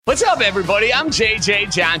What's up, everybody? I'm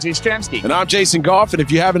JJ John Jastrzemski. And I'm Jason Goff, and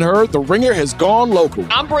if you haven't heard, The Ringer has gone local.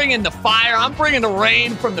 I'm bringing the fire, I'm bringing the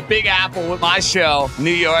rain from the Big Apple with my show,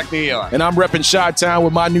 New York, New York. And I'm repping Chi-Town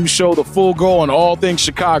with my new show, The Full Go, on all things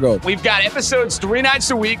Chicago. We've got episodes 3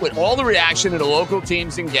 nights a week with all the reaction to the local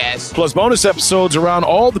teams and guests. Plus bonus episodes around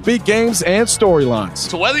all the big games and storylines.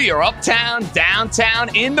 So whether you're uptown,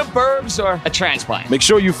 downtown, in the burbs, or a transplant, make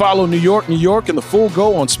sure you follow New York, New York, and The Full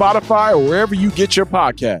Go on Spotify or wherever you get your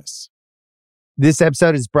podcasts. This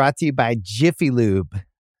episode is brought to you by Jiffy Lube.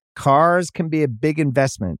 Cars can be a big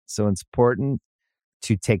investment, so it's important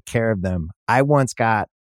to take care of them. I once got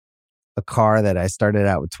a car that I started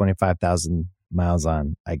out with 25,000 miles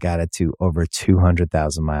on. I got it to over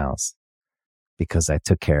 200,000 miles because I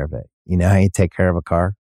took care of it. You know how you take care of a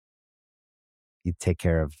car? You take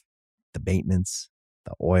care of the maintenance,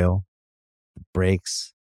 the oil, the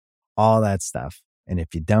brakes, all that stuff. And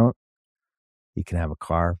if you don't, you can have a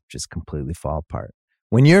car just completely fall apart.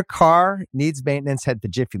 When your car needs maintenance, head to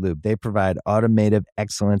Jiffy Lube. They provide automotive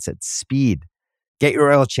excellence at speed. Get your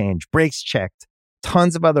oil change, brakes checked,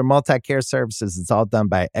 tons of other multi-care services. It's all done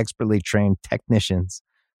by expertly trained technicians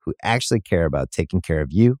who actually care about taking care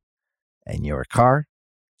of you and your car.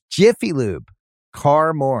 Jiffy Lube,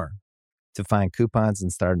 car more. To find coupons and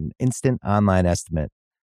start an instant online estimate,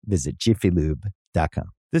 visit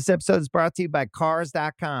jiffylube.com. This episode is brought to you by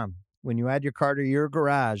Cars.com. When you add your car to your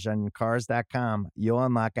garage on Cars.com, you'll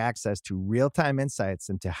unlock access to real-time insights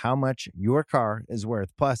into how much your car is worth.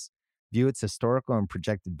 Plus, view its historical and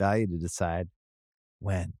projected value to decide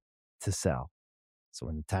when to sell. So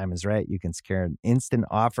when the time is right, you can secure an instant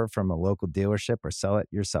offer from a local dealership or sell it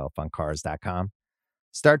yourself on Cars.com.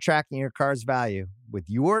 Start tracking your car's value with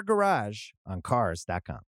your garage on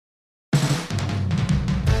Cars.com.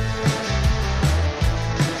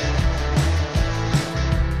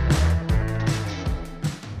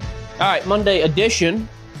 All right, Monday edition.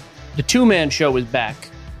 The two-man show is back.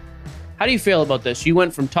 How do you feel about this? You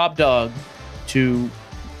went from top dog to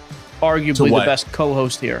arguably the best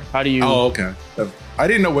co-host here. How do you... Oh, okay. I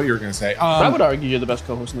didn't know what you were going to say. I would argue you're the best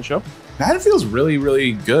co-host in the show. That feels really,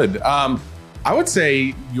 really good. I would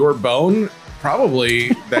say your bone, probably,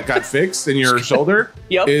 that got fixed in your shoulder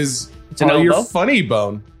is probably your funny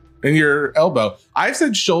bone. In your elbow. I've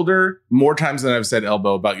said shoulder more times than I've said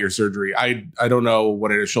elbow about your surgery. I don't know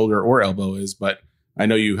what a shoulder or elbow is, but I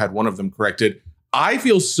know you had one of them corrected. I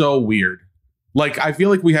feel so weird. Like, I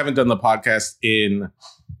feel like we haven't done the podcast in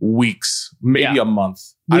weeks, maybe a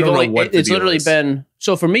month. I don't know what it's literally been.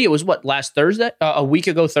 So for me, it was last Thursday? A week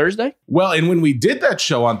ago Thursday? Well, and when we did that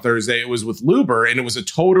show on Thursday, it was with Luber, and it was a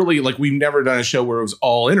totally, like, we've never done a show where it was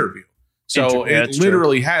all interview. So it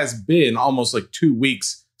literally has been almost like 2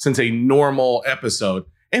 weeks since a normal episode.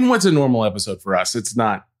 And what's a normal episode for us? It's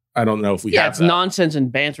not, I don't know if we have it's nonsense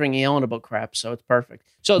and bantering, yelling about crap, so it's perfect.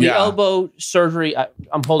 So the elbow surgery,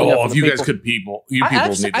 I'm holding up for if the you people. guys could you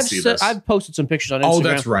need to see this. I've posted some pictures on Instagram. Oh,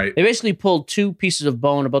 that's right. They basically pulled 2 pieces of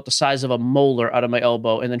bone about the size of a molar out of my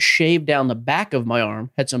elbow and then shaved down the back of my arm,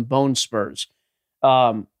 had some bone spurs.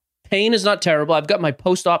 Pain is not terrible. I've got my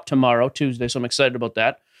post-op tomorrow, Tuesday, so I'm excited about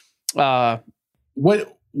that.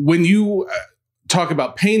 When you... talk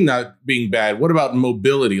about pain not being bad. What about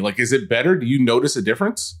mobility? Like, is it better? Do you notice a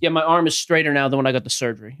difference? Yeah, my arm is straighter now than when I got the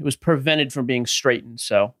surgery. It was prevented from being straightened.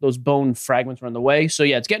 So those bone fragments were in the way. So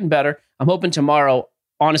yeah, it's getting better. I'm hoping tomorrow,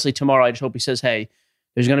 honestly, I just hope he says, hey,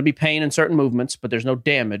 there's going to be pain in certain movements, but there's no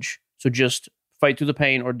damage. So just fight through the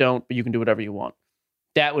pain or don't, but you can do whatever you want.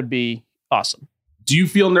 That would be awesome. Do you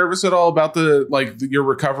feel nervous at all about your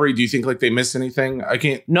recovery? Do you think like they missed anything? I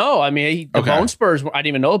can't. No, I mean, the bone spurs, I didn't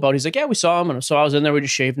even know about. He's like, yeah, we saw him. And so I was in there. We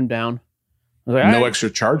just shaved him down. I was like, no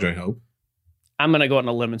extra charge, I hope. I'm going to go out on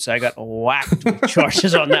a limb and say I got whacked with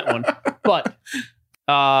charges on that one. But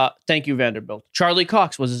thank you, Vanderbilt. Charlie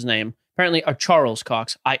Cox was his name. Apparently, Charles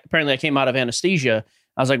Cox. I came out of anesthesia.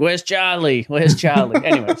 I was like, where's Charlie? Where's Charlie?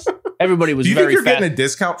 Anyways, everybody was very Do you think you're getting a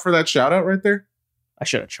discount for that shout out right there? I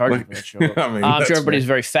should have charged you for that show. I'm sure everybody's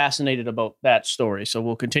very fascinated about that story. So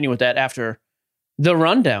we'll continue with that after the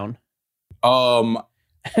rundown.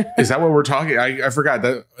 Is that what we're talking? I forgot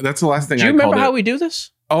that. That's the last thing. Do you remember how we do this?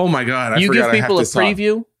 Oh my God! You give people a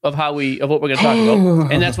preview of what we're going to talk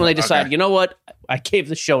about, and that's when they decide. You know what? I gave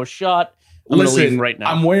the show a shot. I'm going to leave right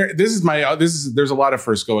now. I'm wearing. There's a lot of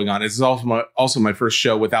firsts going on. It's also my first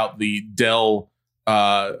show without the Dell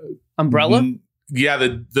umbrella. Yeah,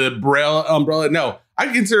 the Braille umbrella. No, I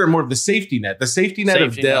consider it more of the safety net. The safety net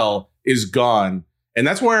of Dell is gone, and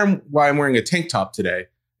that's why I'm wearing a tank top today.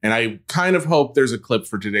 And I kind of hope there's a clip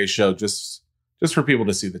for today's show, just for people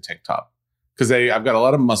to see the tank top, because I've got a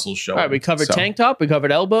lot of muscles showing. All right, we covered tank top, we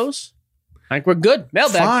covered elbows. I think we're good.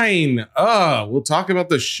 Mailbag. Fine. We'll talk about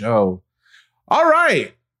the show. All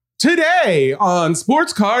right. Today on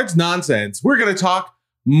Sports Cards Nonsense, we're going to talk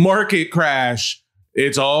market crash.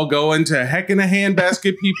 It's all going to heck in a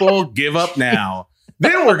handbasket, people. Give up now.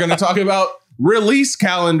 Then we're going to talk about release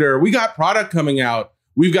calendar. We got product coming out.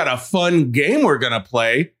 We've got a fun game we're going to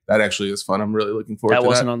play. That actually is fun. I'm really looking forward to that. That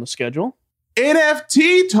wasn't on the schedule.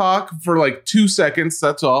 NFT talk for like 2 seconds.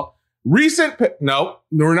 That's all. No,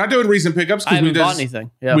 we're not doing recent pickups because we bought anything.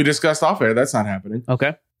 Yeah. We discussed off air. That's not happening.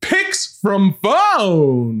 Okay. Picks from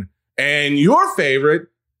phone and your favorite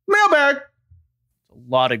mailbag. A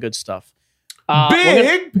lot of good stuff.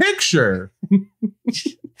 Big picture.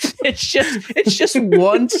 It's just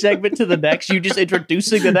one segment to the next. You just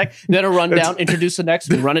introducing the next, then a rundown, introduce the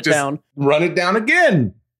next, run it down. Run it down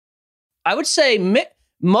again. I would say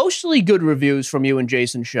mostly good reviews from you and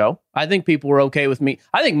Jason's show. I think people were okay with me.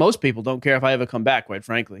 I think most people don't care if I ever come back, quite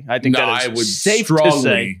frankly. I think that is I would safe to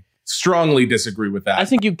say. Strongly disagree with that. I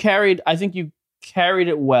think you carried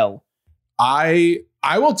it well. I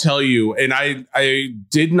will tell you, and I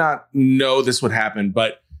did not know this would happen,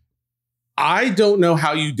 but I don't know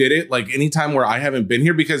how you did it. Like anytime where I haven't been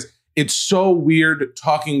here, because it's so weird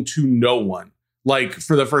talking to no one. Like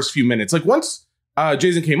for the first few minutes, like once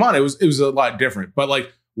Jason came on, it was a lot different. But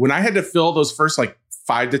like when I had to fill those first like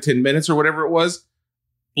 5 to 10 minutes or whatever it was,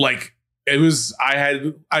 like it was,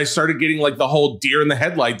 I started getting like the whole deer in the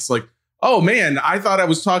headlights. Like, oh man, I thought I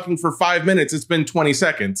was talking for 5 minutes. It's been 20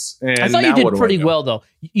 seconds. And I thought you did pretty well though.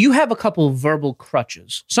 You have a couple of verbal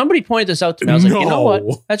crutches. Somebody pointed this out to me. I was like, you know what?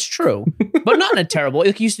 That's true, but not in a terrible.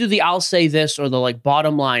 Like you used to do the "I'll say this" or the like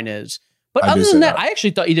bottom line is. But other than that, I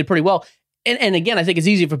actually thought you did pretty well. And again, I think it's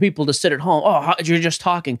easy for people to sit at home. Oh, you're just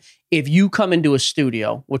talking. If you come into a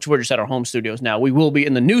studio, which we're just at our home studios now, we will be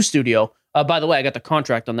in the new studio. By the way, I got the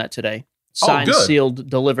contract on that today. Signed, sealed,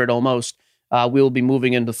 delivered almost. We will be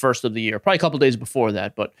moving in the first of the year, probably a couple of days before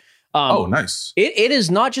that. But nice. It is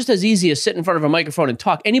not just as easy as sit in front of a microphone and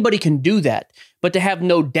talk. Anybody can do that, but to have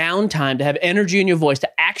no downtime, to have energy in your voice, to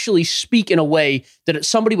actually speak in a way that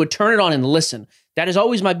somebody would turn it on and listen. That is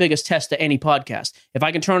always my biggest test to any podcast. If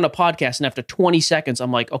I can turn on a podcast and after 20 seconds,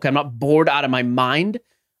 I'm like, okay, I'm not bored out of my mind.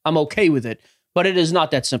 I'm okay with it. But it is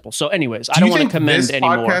not that simple. So anyways, I don't want to commend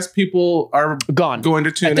anymore. Podcast people are gone. Going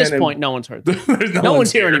to tune in. At this point, no one's heard. no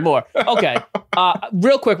one's here anymore. Okay.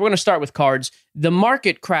 Real quick, we're going to start with cards. The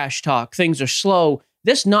market crash talk. Things are slow.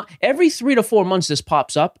 Every 3 to 4 months this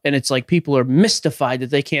pops up, and it's like people are mystified that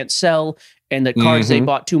they can't sell and that cards they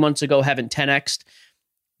bought 2 months ago haven't 10x'd.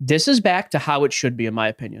 This is back to how it should be, in my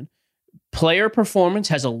opinion. Player performance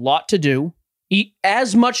has a lot to do,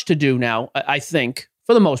 as much to do now, I think,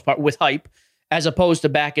 for the most part, with hype, as opposed to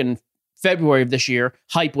back in February of this year,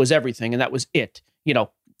 hype was everything, and that was it. You know,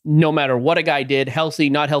 no matter what a guy did, healthy,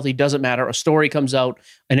 not healthy, doesn't matter. A story comes out,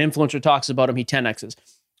 an influencer talks about him, he 10x's.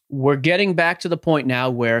 We're getting back to the point now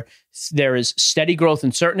where there is steady growth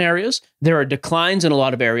in certain areas, there are declines in a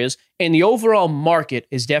lot of areas, and the overall market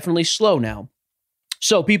is definitely slow now.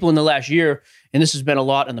 So people in the last year, and this has been a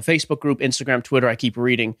lot in the Facebook group, Instagram, Twitter, I keep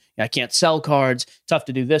reading, I can't sell cards, tough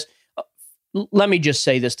to do this. Let me just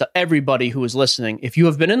say this to everybody who is listening. If you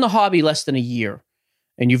have been in the hobby less than a year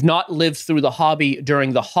and you've not lived through the hobby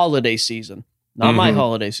during the holiday season, not my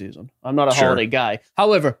holiday season, I'm not a holiday guy.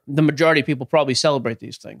 However, the majority of people probably celebrate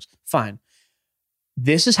these things. Fine.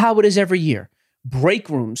 This is how it is every year. Break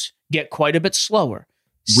rooms get quite a bit slower.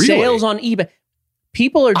 Really? Sales on eBay.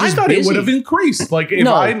 People are just I thought busy. It would have increased. Like if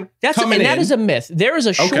that is a myth. There is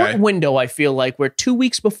a short window, I feel like, where 2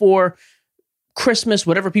 weeks before Christmas,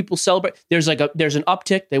 whatever people celebrate, there's an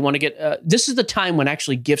uptick. They want to get this is the time when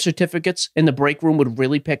actually gift certificates in the break room would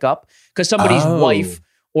really pick up because somebody's wife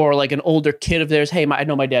or like an older kid of theirs, hey, I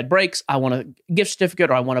know my dad breaks, I want a gift certificate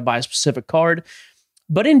or I want to buy a specific card.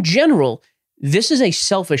 But in general, this is a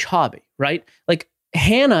selfish hobby, right? Like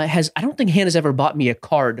I don't think Hannah's ever bought me a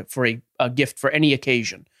card for a gift for any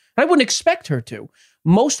occasion. I wouldn't expect her to.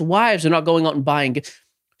 Most wives are not going out and buying gifts.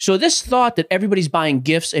 So this thought that everybody's buying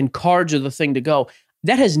gifts and cards are the thing to go,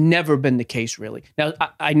 that has never been the case, really. Now,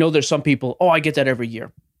 I know there's some people, I get that every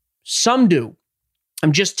year. Some do.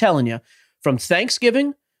 I'm just telling you, from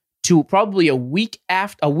Thanksgiving to probably a week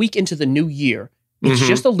into the new year, it's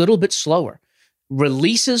just a little bit slower.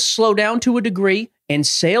 Releases slow down to a degree and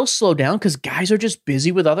sales slow down because guys are just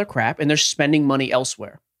busy with other crap and they're spending money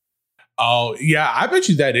elsewhere. Oh, yeah. I bet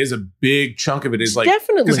you that is a big chunk of it is like,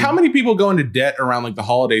 definitely. Because how many people go into debt around like the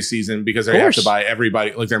holiday season because they have to buy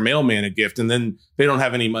everybody, like their mailman, a gift, and then they don't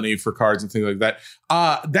have any money for cards and things like that.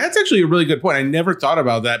 That's actually a really good point. I never thought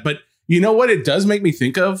about that. But you know what it does make me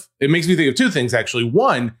think of? It makes me think of two things, actually.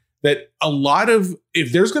 One, that a lot of,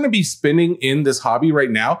 if there's going to be spending in this hobby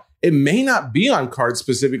right now, it may not be on cards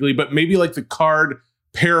specifically, but maybe like the card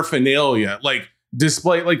paraphernalia, like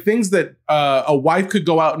display, like things that a wife could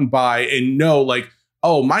go out and buy and know, like,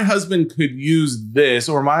 oh, my husband could use this,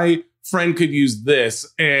 or my friend could use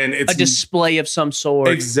this, and it's a display of some sort.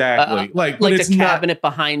 Exactly. Like the cabinet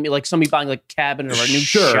behind me, like somebody buying like a cabinet or a new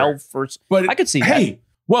shelf. But I could see that. Hey,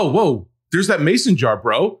 whoa. There's that mason jar,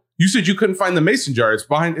 bro. You said you couldn't find the mason jar.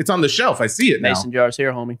 It's on the shelf. I see it now. Mason jar's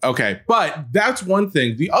here, homie. Okay. But that's one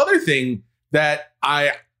thing. The other thing that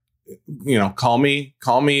I, call me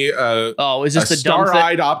is this the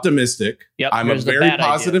star-eyed optimistic. Yep, I'm a very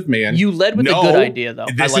positive man. You led with a good idea, though.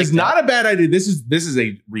 This is not a bad idea. This is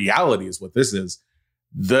a reality is what this is.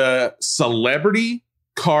 The celebrity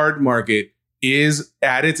card market is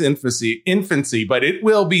at its infancy, but it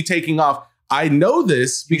will be taking off. I know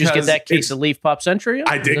this because you just get that case of Leaf Pop Century.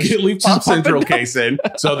 I did get Leaf Pop Central case in,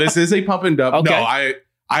 so this is a pump and dump. Okay.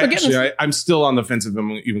 No, I'm still on the fence if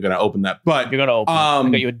I'm even going to open that. But you're going to open it. I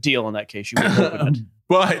got you a deal on that case. You can open it.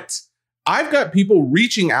 But I've got people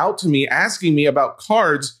reaching out to me asking me about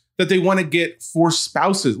cards that they want to get for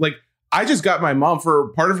spouses. Like I just got my mom for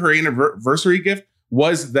part of her anniversary gift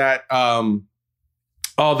was that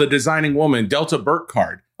the Designing Woman Delta Burke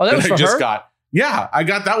card. Oh, that was for I just her? got. Yeah, I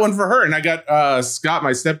got that one for her, and I got Scott,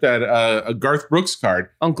 my stepdad, a Garth Brooks card.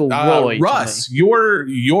 Uncle Roy, Russ,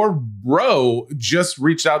 your bro just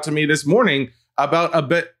reached out to me this morning about a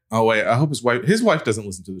bit. Oh wait, I hope his wife doesn't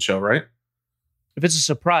listen to the show, right? If it's a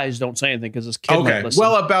surprise, don't say anything because his kid might listen.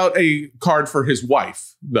 Well, about a card for his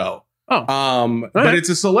wife though. But it's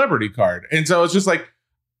a celebrity card, and so it's just like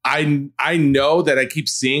I know that I keep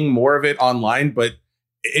seeing more of it online, but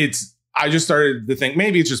I just started to think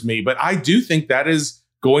maybe it's just me, but I do think that is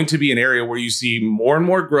going to be an area where you see more and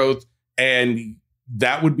more growth. And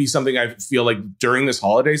that would be something I feel like during this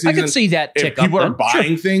holiday season. I can see that tick if people are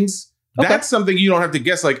buying things, that's something you don't have to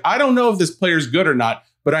guess. Like, I don't know if this player's good or not,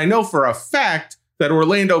 but I know for a fact that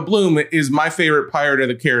Orlando Bloom is my favorite Pirate of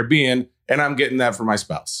the Caribbean, and I'm getting that for my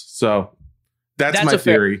spouse. So that's my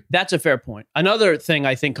theory. That's a fair point. Another thing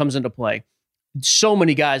I think comes into play. So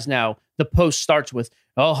many guys now, the post starts with,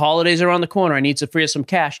 oh, holidays are around the corner. I need to free up some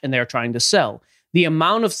cash. And they're trying to sell. The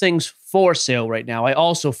amount of things for sale right now, I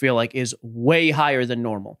also feel like is way higher than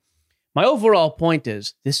normal. My overall point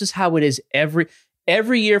is this is how it is every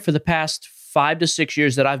year for the past 5 to 6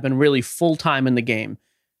 years that I've been really full time in the game.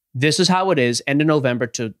 This is how it is end of November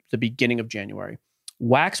to the beginning of January.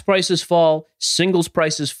 Wax prices fall, singles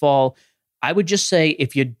prices fall. I would just say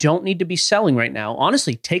if you don't need to be selling right now,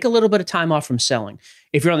 honestly, take a little bit of time off from selling.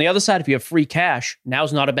 If you're on the other side, if you have free cash,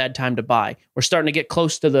 now's not a bad time to buy. We're starting to get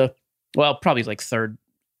close to probably like third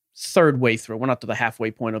way through. We're not to the halfway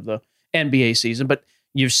point of the NBA season, but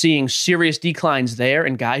you're seeing serious declines there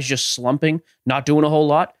and guys just slumping, not doing a whole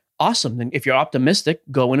lot. Awesome. Then if you're optimistic,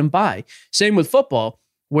 go in and buy. Same with football,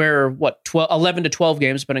 where 11 to 12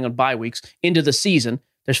 games, depending on bye weeks, into the season,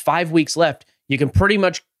 there's 5 weeks left. You can pretty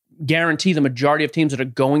much guarantee the majority of teams that are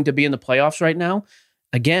going to be in the playoffs right now.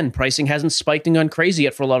 Again, pricing hasn't spiked and gone crazy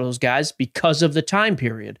yet for a lot of those guys because of the time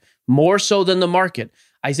period, more so than the market.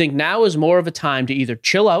 I think now is more of a time to either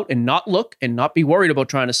chill out and not look and not be worried about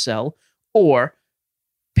trying to sell, or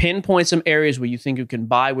pinpoint some areas where you think you can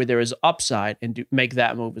buy where there is upside and make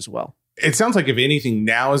that move as well. It sounds like if anything,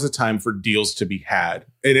 now is a time for deals to be had.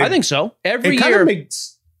 I think so. Every year kind of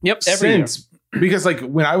makes sense. Because like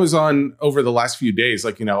when I was on over the last few days,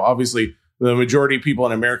 like, obviously the majority of people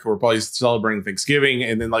in America were probably celebrating Thanksgiving.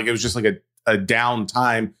 And then like, it was just like a down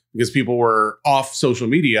time because people were off social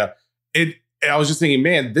media. I was just thinking,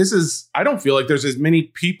 man, I don't feel like there's as many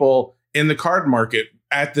people in the card market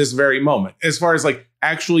at this very moment, as far as like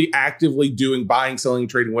actually actively doing buying, selling,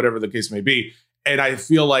 trading, whatever the case may be. And I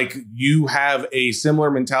feel like you have a similar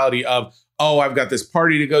mentality of, oh, I've got this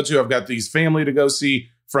party to go to. I've got these family to go see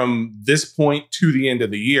from this point to the end of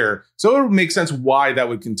the year. So it would make sense why that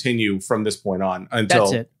would continue from this point on until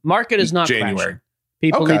that's it. Market is not January. Crashing.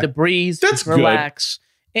 People need to breathe, relax.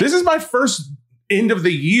 This is my first end of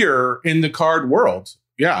the year in the card world.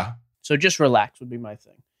 Yeah. So just relax would be my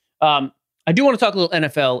thing. I do want to talk a little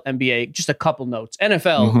NFL, NBA, just a couple notes.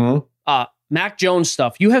 NFL, Mac Jones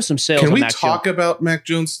stuff. You have some sales. Can we talk about Mac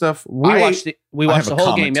Jones stuff? We watched the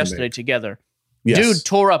whole game yesterday together. Yes. Dude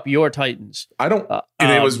tore up your Titans. I don't,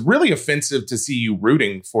 and it was really offensive to see you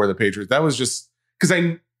rooting for the Patriots. That was just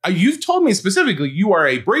because you've told me specifically you are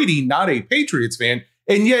a Brady, not a Patriots fan,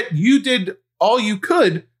 and yet you did all you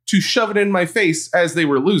could to shove it in my face as they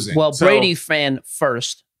were losing. Well, Brady fan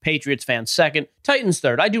first, Patriots fan second, Titans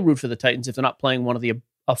third. I do root for the Titans if they're not playing one of the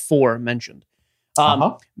four mentioned.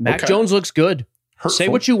 Mac Jones looks good. Hurtful. Say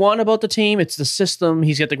what you want about the team. It's the system.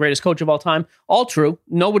 He's got the greatest coach of all time. All true.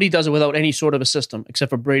 Nobody does it without any sort of a system,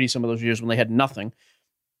 except for Brady some of those years when they had nothing.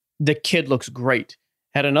 The kid looks great.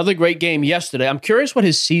 Had another great game yesterday. I'm curious what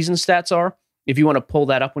his season stats are. If you want to pull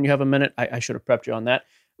that up when you have a minute, I should have prepped you on that.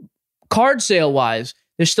 Card sale-wise,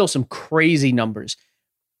 there's still some crazy numbers.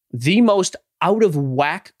 The most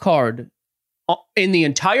out-of-whack card in the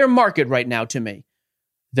entire market right now to me,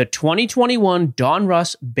 the 2021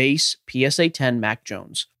 Donruss base PSA 10 Mac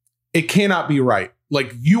Jones. It cannot be right.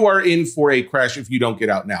 Like, you are in for a crash if you don't get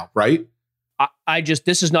out now, right?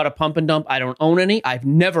 This is not a pump and dump. I don't own any. I've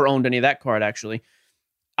never owned any of that card, actually.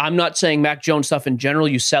 I'm not saying Mac Jones stuff in general,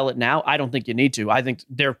 you sell it now. I don't think you need to. I think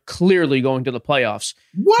they're clearly going to the playoffs.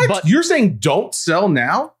 What? But you're saying don't sell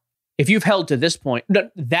now? If you've held to this point,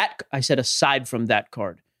 that I said aside from that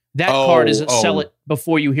card. That card is sell it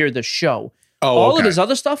before you hear the show. All of this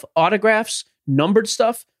other stuff, autographs, numbered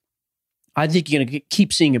stuff, I think you're going to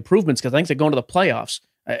keep seeing improvements because I think they're going to the playoffs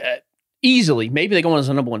easily. Maybe they go on as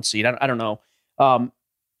a number one seed. I don't know.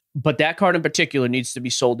 But that card in particular needs to be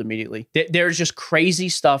sold immediately. There's just crazy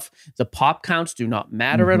stuff. The pop counts do not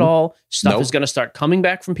matter at all. Stuff is going to start coming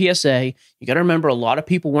back from PSA. You got to remember, a lot of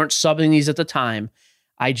people weren't subbing these at the time.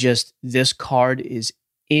 This card is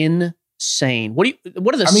insane. What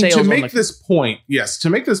are the sales? To make this point, the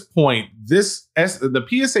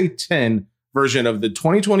PSA 10 version of the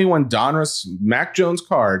 2021 Donruss Mac Jones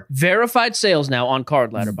card. Verified sales now on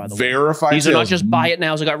Card Ladder, by the way. Verified These sales. are not just buy it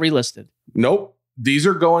nows that got relisted. Nope. These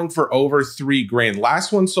are going for over $3,000.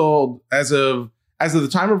 Last one sold as of the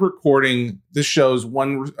time of recording. This shows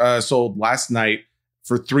one sold last night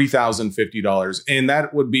for $3,050. And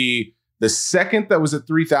that would be the second that was at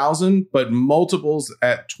 $3,000, but multiples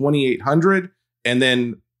at $2,800. And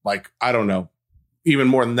then, I don't know, even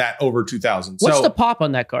more than that, over $2,000. What's the pop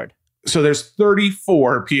on that card? So there's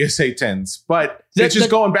 34 PSA 10s, but it's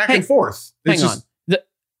just going back and forth. Hang on.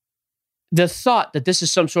 The thought that this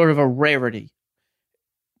is some sort of a rarity.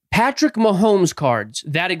 Patrick Mahomes cards,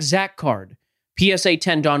 that exact card, PSA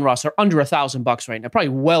 10 Donruss, are under $1,000 right now. Probably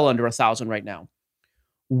well under $1,000 right now.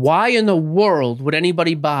 Why in the world would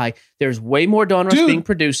anybody buy? There's way more Donruss being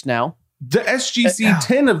produced now. The SGC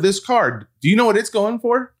 10 of this card, do you know what it's going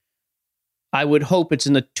for? I would hope it's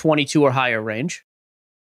in the 22 or higher range.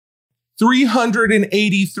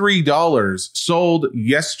 $383 sold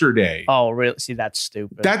yesterday. Oh, really? See, that's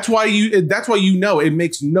stupid. That's why you know it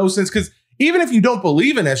makes no sense, because even if you don't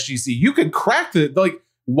believe in SGC, you could crack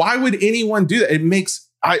why would anyone do that? It makes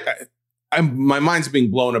my mind's being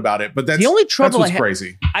blown about it, but that's the only trouble. That's what's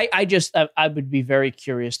crazy. I would be very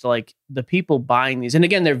curious to the people buying these, and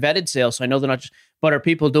again, they're vetted sales, so I know they're not just. But are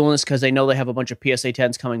people doing this because they know they have a bunch of PSA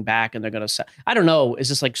 10s coming back and they're going to sell? I don't know. Is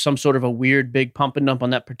this some sort of a weird big pump and dump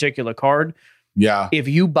on that particular card? Yeah. If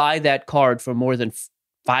you buy that card for more than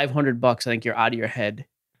 $500, I think you're out of your head.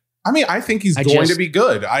 I think he's going to be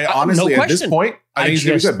good. Honestly, no at this point, I think he's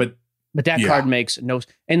going to be good. But that card makes no.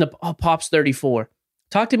 And the pop's 34.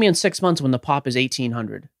 Talk to me in 6 months when the pop is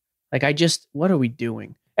 1,800. What are we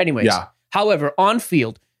doing? Anyways. Yeah. However, on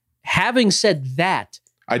field, having said that,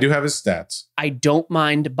 I do have his stats. I don't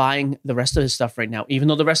mind buying the rest of his stuff right now, even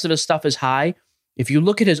though the rest of his stuff is high. If you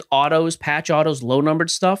look at his autos, patch autos, low numbered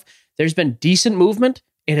stuff, there's been decent movement.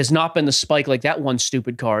 It has not been the spike like that one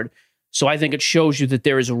stupid card. So I think it shows you that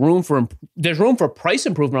there is room for price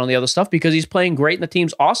improvement on the other stuff because he's playing great and the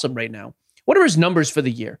team's awesome right now. What are his numbers for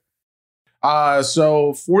the year?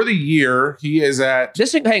 So for the year, he is at.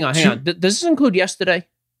 Hang on. Does this include yesterday?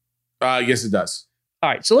 Yes, it does. All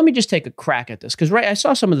right, so let me just take a crack at this because I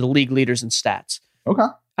saw some of the league leaders in stats. Okay.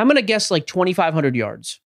 I'm going to guess 2,500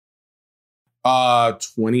 yards.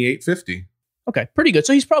 2,850. Okay, pretty good.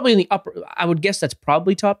 So he's probably in the upper. I would guess that's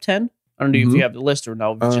probably top 10. I don't know if you have the list or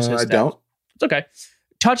no. It's just his I don't. It's okay.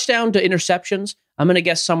 Touchdown to interceptions. I'm going to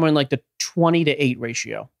guess somewhere in the 20-8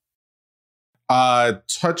 ratio.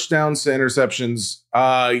 Touchdowns to interceptions.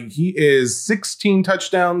 He is 16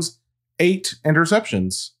 touchdowns, 8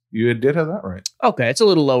 interceptions. You did have that right. Okay, it's a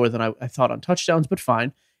little lower than I thought on touchdowns, but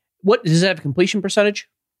fine. What does it have? Completion percentage?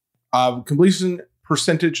 Completion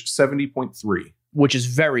percentage 70.3, which is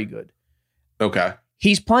very good. Okay,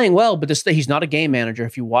 he's playing well, but he's not a game manager.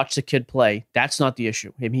 If you watch the kid play, that's not the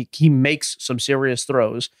issue. He makes some serious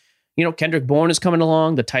throws. Kendrick Bourne is coming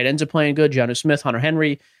along. The tight ends are playing good. Jonnu Smith, Hunter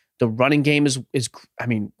Henry. The running game is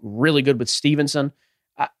really good with Stevenson,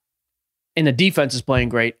 and the defense is playing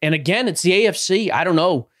great. And again, it's the AFC. I don't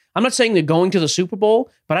know. I'm not saying they're going to the Super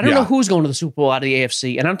Bowl, but I don't know who's going to the Super Bowl out of the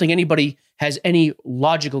AFC. And I don't think anybody has any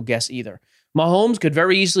logical guess either. Mahomes could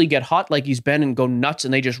very easily get hot like he's been and go nuts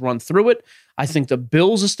and they just run through it. I think the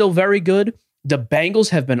Bills are still very good. The Bengals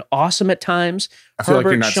have been awesome at times. I feel like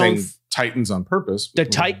you're not saying Titans on purpose. The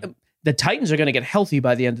Titans are going to get healthy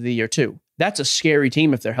by the end of the year, too. That's a scary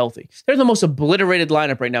team if they're healthy. They're the most obliterated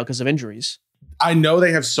lineup right now because of injuries. I know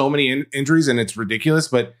they have so many injuries and it's ridiculous,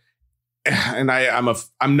 but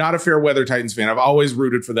I'm not a fair weather Titans fan. I've always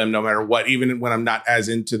rooted for them no matter what, even when I'm not as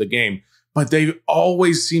into the game. But they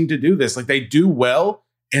always seem to do this. Like they do well,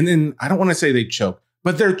 and then I don't want to say they choke,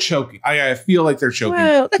 but they're choking. I feel like they're choking.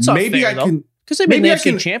 Well, that's not fair, though, because they made the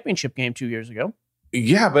AFC Championship game 2 years ago.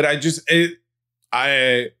 Yeah, but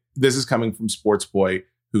this is coming from Sports Boy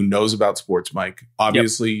who knows about sports, Mike.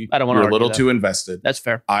 Obviously, I don't want to you're a little too invested. That's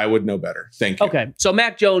fair. I would know better. Thank you. Okay, so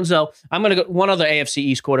Mac Jones, though, I'm going to go one other AFC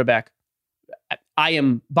East quarterback.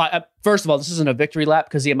 First of all, this isn't a victory lap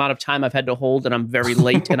because the amount of time I've had to hold and I'm very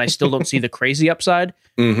late and I still don't see the crazy upside.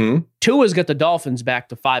 Mm-hmm. Tua's got the Dolphins back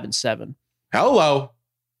to 5-7. Hello.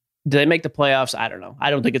 Do they make the playoffs? I don't know.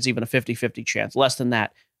 I don't think it's even a 50-50 chance, less than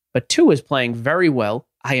that. But Tua is playing very well.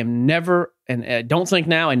 I am never, and I don't think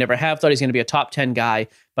now, I never have thought he's going to be a top 10 guy,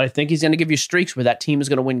 but I think he's going to give you streaks where that team is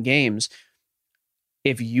going to win games.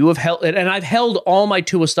 If you have held, and I've held all my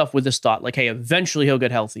Tua stuff with this thought, like, hey, eventually he'll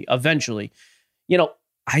get healthy. Eventually.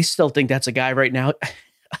 I still think that's a guy right now.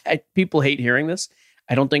 People hate hearing this.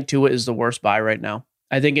 I don't think Tua is the worst buy right now.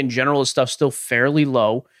 I think in general, his stuff's still fairly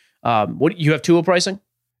low. What you have Tua pricing?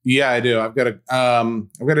 Yeah, I do. I've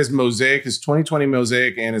got his Mosaic, his 2020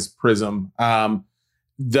 Mosaic, and his Prism.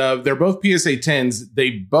 They're both PSA 10s. They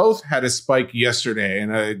both had a spike yesterday,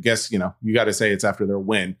 and I guess you got to say it's after their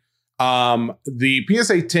win. The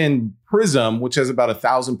PSA 10 Prism, which has about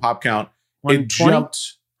 1,000 pop count, it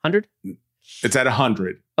jumped 100. It's at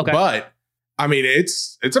 100. Okay, but I mean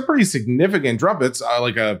it's a pretty significant drop. It's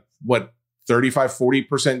like a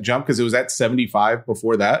 35-40% jump because it was at 75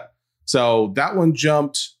 before that. So that one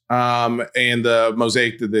jumped, and the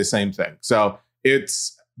Mosaic did the same thing. So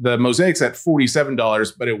the Mosaic's at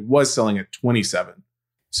 $47, but it was selling at $27.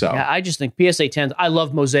 So yeah, I just think PSA 10s. I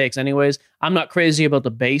love Mosaics anyways. I'm not crazy about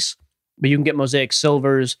the base, but you can get Mosaic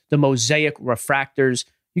silvers, the Mosaic refractors.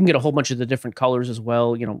 You can get a whole bunch of the different colors as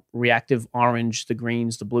well. Reactive orange, the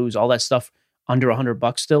greens, the blues, all that stuff under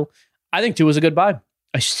 $100 still. I think Tua is a good buy.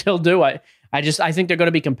 I still do. I think they're going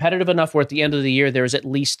to be competitive enough where at the end of the year, there is at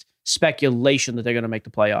least speculation that they're going to make the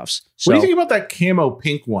playoffs. So, what do you think about that camo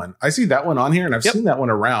pink one? I see that one on here and I've seen that one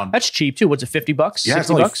around. That's cheap too. What's it, $50? Yeah, it's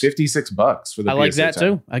only $56 for the I like that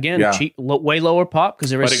too. Again, cheap, way lower pop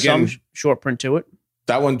because there is some short print to it.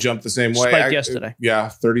 That one jumped the same way. Spiked yesterday. Yeah,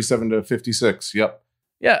 37 to 56. Yep.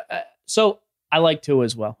 Yeah. So I like Tua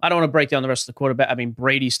as well. I don't want to break down the rest of the quarterback. I mean,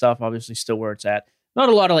 Brady stuff, obviously still where it's at. Not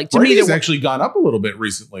a lot of Brady's actually gone up a little bit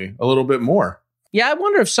recently, a little bit more. Yeah, I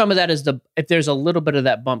wonder if some of that is if there's a little bit of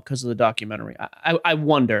that bump because of the documentary. I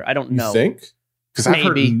wonder. I don't know. You think? Because I've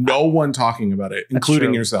heard no one talking about it,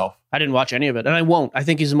 including yourself. I didn't watch any of it, and I won't. I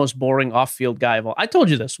think he's the most boring off-field guy of all. I told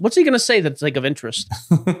you this. What's he going to say that's like of interest?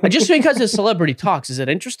 Just because his celebrity talks, is it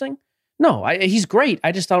interesting? No, he's great.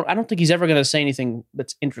 I don't think he's ever going to say anything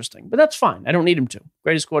that's interesting, but that's fine. I don't need him to.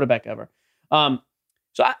 Greatest quarterback ever.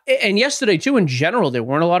 And yesterday too, in general, there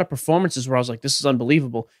weren't a lot of performances where I was like, this is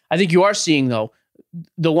unbelievable. I think you are seeing though,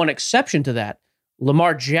 the one exception to that,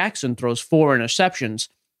 Lamar Jackson throws 4 interceptions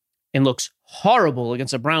and looks horrible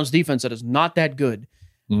against a Browns defense that is not that good.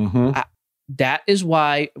 Mm-hmm. That is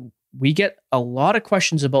why we get a lot of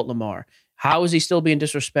questions about Lamar. How is he still being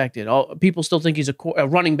disrespected? People still think he's a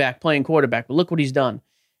running back playing quarterback, but look what he's done.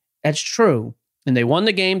 That's true. And they won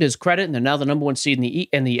the game to his credit, and they're now the number 1 seed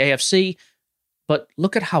in the AFC. But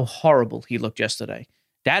look at how horrible he looked yesterday.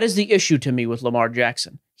 That is the issue to me with Lamar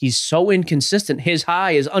Jackson. He's so inconsistent. His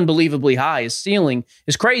high is unbelievably high. His ceiling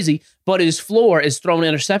is crazy, but his floor is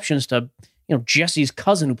throwing interceptions to Jesse's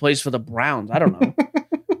cousin who plays for the Browns. I don't know.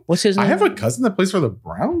 What's his name? I have a cousin that plays for the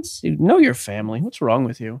Browns? Dude, know your family. What's wrong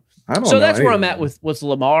with you? I don't know. So that's where I'm at with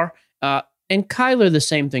Lamar. And Kyler, the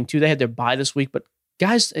same thing too. They had their bye this week, but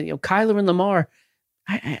guys, Kyler and Lamar,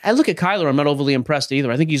 I look at Kyler, I'm not overly impressed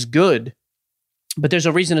either. I think he's good, but there's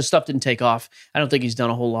a reason his stuff didn't take off. I don't think he's done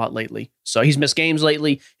a whole lot lately. So he's missed games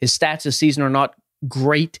lately. His stats this season are not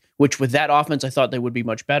great, which with that offense, I thought they would be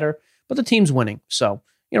much better, but the team's winning. So,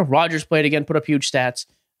 Rodgers played again, put up huge stats.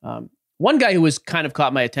 One guy who has kind of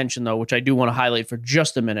caught my attention though, which I do want to highlight for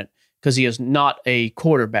just a minute, because he is not a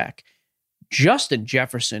quarterback. Justin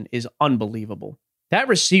Jefferson is unbelievable. That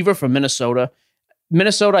receiver from Minnesota,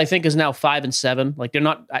 I think is now 5-7. Like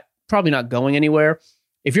they're probably not going anywhere.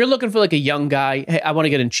 If you're looking for like a young guy, hey, I want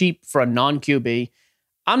to get in cheap for a non-QB,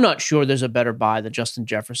 I'm not sure there's a better buy than Justin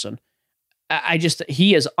Jefferson.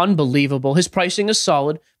 He is unbelievable. His pricing is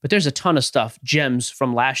solid, but there's a ton of stuff, gems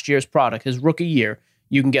from last year's product, his rookie year.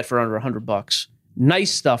 you can get for under $100.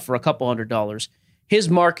 Nice stuff for a couple $100. His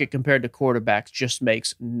market compared to quarterbacks just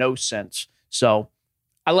makes no sense. So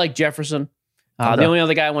I like Jefferson. The only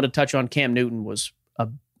other guy I want to touch on, Cam Newton, was,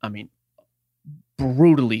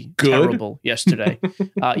 brutally terrible yesterday.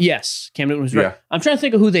 Yes, Cam Newton was right. I'm trying to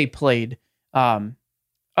think of who they played. I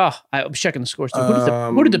was checking the scores too.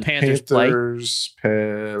 Who did the Panthers play? Panthers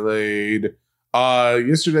played.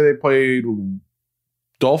 Yesterday they played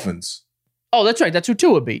Dolphins. Oh, that's right. That's who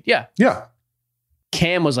Tua beat. Yeah. Yeah.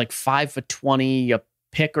 Cam was like 5 for 20, a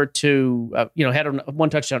pick or two. Had one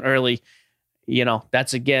touchdown early.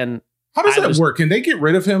 That's again. How does that work? Can they get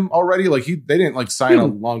rid of him already? Like they didn't sign a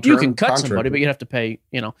long term. You can cut contract. somebody, but you have to pay.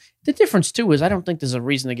 The difference too is I don't think there's a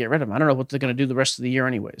reason to get rid of him. I don't know what they're going to do the rest of the year,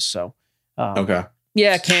 anyways. So. Okay.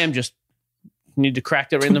 Yeah, Cam just need to crack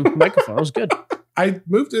that in the microphone. It was good. I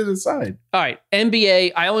moved it aside. All right,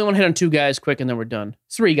 NBA. I only want to hit on 2 guys quick, and then we're done.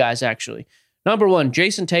 3 guys actually. Number 1,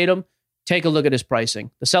 Jason Tatum. Take a look at his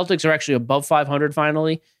pricing. The Celtics are actually above 500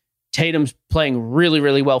 finally. Tatum's playing really,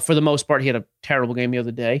 really well. For the most part, he had a terrible game the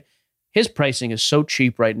other day. His pricing is so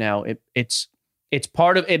cheap right now. It's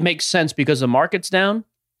part of it makes sense because the market's down,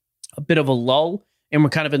 a bit of a lull, and we're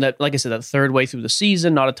kind of in that, like I said, that third way through the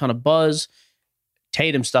season. Not a ton of buzz.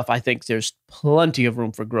 Tatum stuff, I think there's plenty of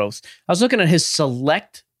room for growth. I was looking at his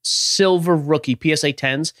select silver rookie PSA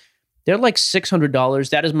 10s. They're like $600.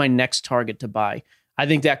 That is my next target to buy. I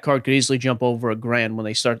think that card could easily jump over $1,000 when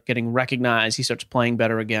they start getting recognized. He starts playing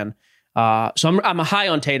better again. So I'm high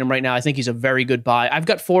on Tatum right now. I think he's a very good buy. I've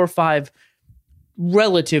got 4 or 5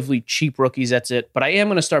 relatively cheap rookies. That's it. But I am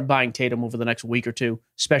going to start buying Tatum over the next week or 2,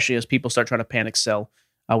 especially as people start trying to panic sell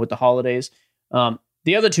with the holidays.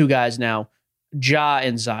 The other 2 guys now, Ja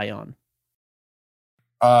and Zion.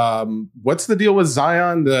 What's the deal with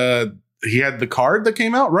Zion? He had the card that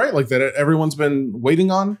came out, right? Like that everyone's been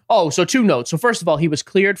waiting on. Oh, so 2 notes. So first of all, he was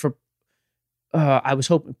cleared for. I was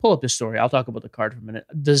hoping pull up this story. I'll talk about the card for a minute.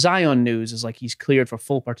 The Zion news is like he's cleared for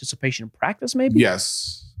full participation in practice. Maybe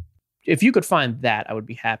yes. If you could find that, I would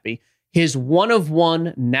be happy. His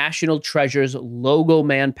 1-of-1 National Treasures logo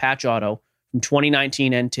man patch auto from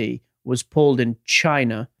 2019 NT was pulled in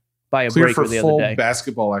China by a breaker the other day.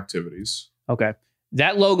 Basketball activities. Okay.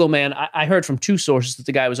 That logo man, I heard from 2 sources that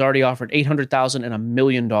the guy was already offered $800,000 and $1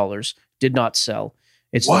 million. Did not sell.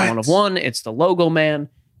 It's the 1-of-1. It's the logo man.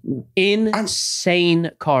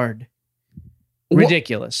 Insane card.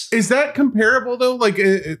 Ridiculous. Is that comparable though?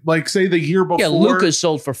 Like say the year before? Yeah, Luka's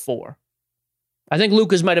sold for 4. I think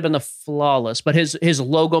Luka's might have been the flawless, but his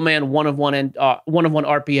logo man 1-of-1 and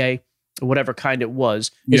 1-of-1 RPA, whatever kind it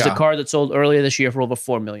was, is the card that sold earlier this year for over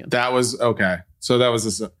 $4 million. That was okay. So that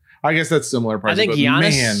was I guess that's similar price. I think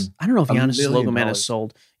Giannis. I don't know if Giannis' logo man is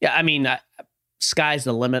sold. Yeah, I mean, sky's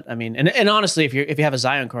the limit. I mean, and honestly, if you have a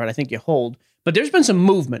Zion card, I think you hold. But there's been some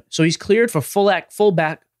movement, so he's cleared for full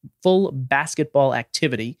basketball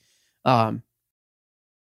activity. I'm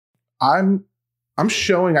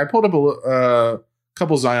showing. I pulled up a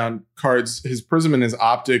couple Zion cards, his Prism and his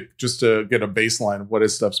Optic, just to get a baseline of what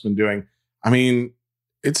his stuff's been doing. I mean,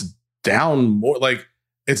 it's down more. Like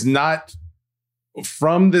it's not.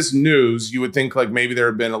 From this news, you would think like maybe there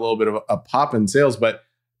had been a little bit of a pop in sales, but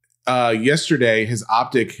yesterday his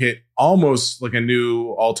Optic hit almost like a new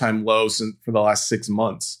all-time low for the last 6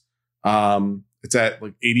 months. It's at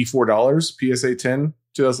like $84 PSA 10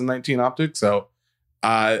 2019 Optic. So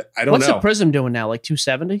I don't know. What's the Prism doing now? Like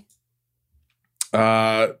 270?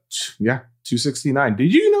 Yeah. 269.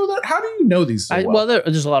 Did you know that? How do you know these? Well,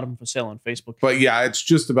 there's a lot of them for sale on Facebook. But yeah, it's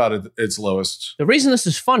just about its lowest. The reason this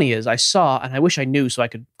is funny is I saw, and I wish I knew so I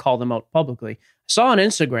could call them out publicly. I saw on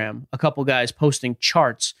Instagram a couple guys posting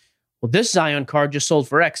charts. Well, this Zion card just sold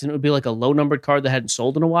for X, and it would be like a low numbered card that hadn't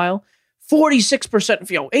sold in a while.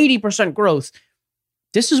 46%, 80% growth.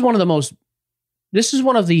 This is one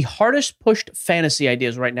of the hardest pushed fantasy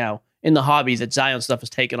ideas right now in the hobby that Zion stuff has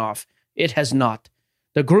taken off. It has not.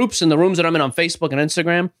 The groups and the rooms that I'm in on Facebook and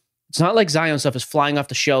Instagram, it's not like Zion stuff is flying off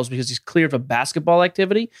the shelves because he's cleared for basketball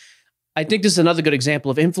activity. I think this is another good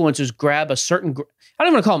example of influencers grab a certain... I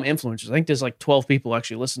don't want to call them influencers. I think there's like 12 people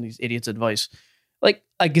actually listen to these idiots' advice. Like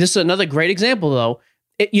this is another great example, though.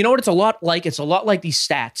 You know what it's a lot like? It's a lot like these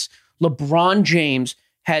stats. LeBron James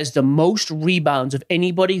has the most rebounds of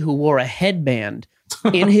anybody who wore a headband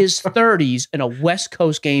in his 30s in a West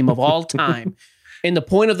Coast game of all time. And the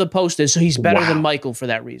point of the post is so he's better than Michael for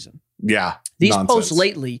that reason. Yeah. These posts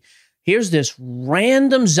lately, here's this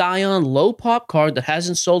random Zion low pop card that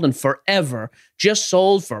hasn't sold in forever, just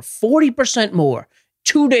sold for 40% more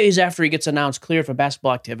 2 days after he gets announced cleared for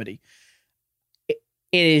basketball activity.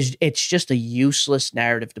 It's just a useless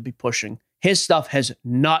narrative to be pushing. His stuff has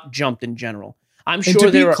not jumped in general. I'm sure.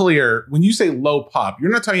 And to be clear, when you say low pop,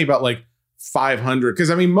 you're not talking about like 500, because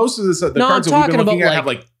I mean most of the cards that we've been looking at have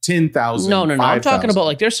like 10,000. No. I'm talking about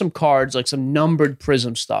like there's some cards, like some numbered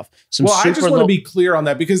Prism stuff. I just want to be clear on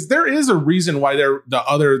that, because there is a reason why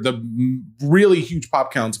the really huge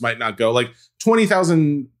pop counts might not go. Like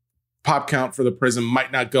 20,000 pop count for the Prism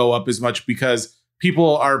might not go up as much because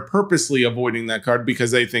people are purposely avoiding that card because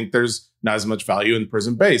they think there's not as much value in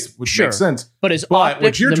Prism base, which makes sense. But his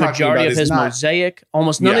optic, the majority of his mosaic,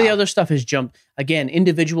 almost none of the other stuff has jumped. Again,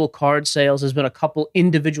 individual card sales. There's been a couple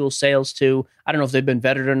individual sales too. I don't know if they've been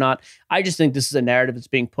vetted or not. I just think this is a narrative that's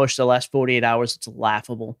being pushed the last 48 hours. It's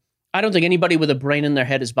laughable. I don't think anybody with a brain in their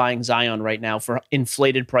head is buying Zion right now for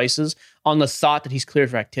inflated prices on the thought that he's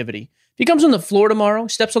cleared for activity. If he comes on the floor tomorrow,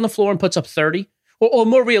 steps on the floor and puts up 30, or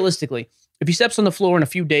more realistically, if he steps on the floor in a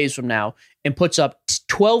few days from now and puts up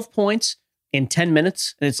 12 points in 10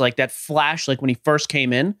 minutes, and it's like that flash, like when he first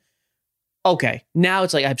came in, okay, now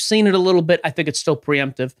it's like I've seen it a little bit. I think it's still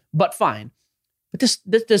preemptive, but fine. But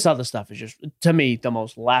this other stuff is just, to me, the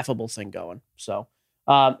most laughable thing going. So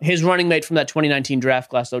his running mate from that 2019 draft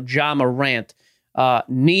class, though, Ja Morant,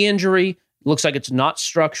 knee injury, looks like it's not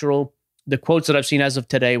structural. The quotes that I've seen as of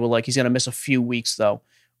today were like he's going to miss a few weeks, though,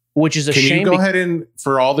 which is a shame. Can you go ahead and,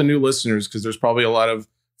 for all the new listeners, because there's probably a lot of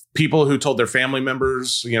people who told their family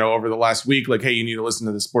members, over the last week, like, hey, you need to listen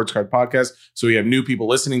to the Sports Card podcast. So we have new people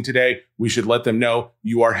listening today. We should let them know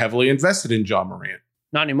you are heavily invested in Ja Morant.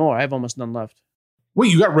 Not anymore. I have almost none left.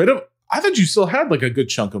 Wait, you got rid of? I thought you still had like a good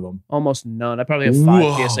chunk of them. Almost none. I probably have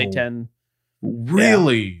 5 PSA 10.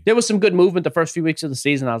 Really? Yeah. There was some good movement the first few weeks of the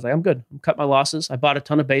season. I was like, I'm good. I'm cut my losses. I bought a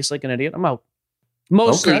ton of base like an idiot. I'm out.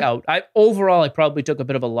 Mostly out. I probably took a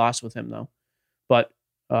bit of a loss with him though, but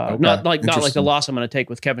not like the loss I'm going to take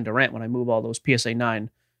with Kevin Durant when I move all those PSA 9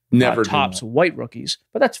 Topps white rookies.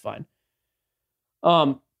 But that's fine.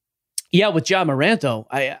 With Ja Morant though,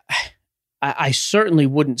 I certainly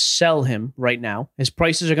wouldn't sell him right now. His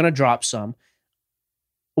prices are going to drop some.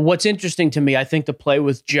 What's interesting to me, I think the play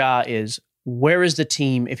with Ja is, where is the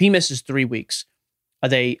team if he misses 3 weeks? Are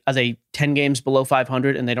they 10 games below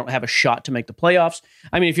 500 and they don't have a shot to make the playoffs?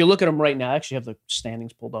 I mean, if you look at them right now, I actually have the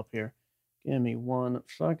standings pulled up here. Give me 1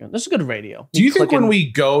 second. This is good radio. Do you think when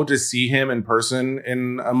we go to see him in person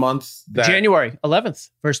in a month, that January 11th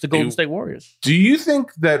versus the Golden State Warriors, do you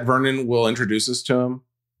think that Vernon will introduce us to him?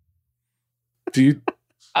 Do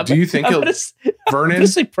you think Vernon? I'm gonna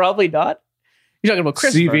say probably not. You're talking about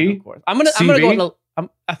Chris CV? Vernon, of course. I'm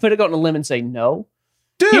gonna go on a limb and say no.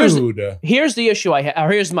 Dude, here's the issue I have.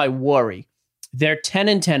 Or here's my worry. They're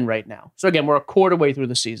 10-10 right now. So again, we're a quarter way through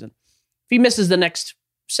the season. If he misses the next,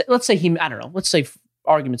 let's say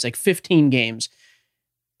argument's like 15 games.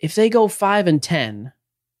 If they go 5-10,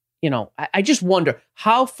 I just wonder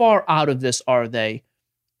how far out of this are they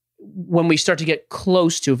when we start to get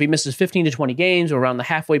close to, if he misses 15 to 20 games or around the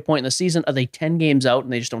halfway point in the season, are they 10 games out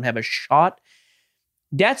and they just don't have a shot?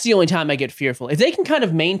 That's the only time I get fearful. If they can kind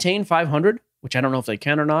of maintain 500, which I don't know if they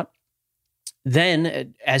can or not,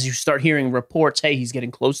 then as you start hearing reports, hey, he's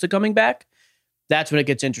getting close to coming back, that's when it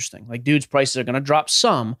gets interesting. Like, dude's prices are going to drop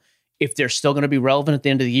some if they're still going to be relevant at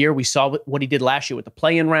the end of the year. We saw what he did last year with the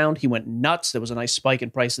play-in round. He went nuts. There was a nice spike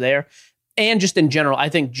in price there. And just in general, I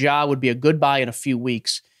think Ja would be a good buy in a few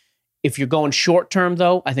weeks. If you're going short-term,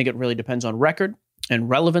 though, I think it really depends on record and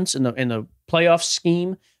relevance in the playoff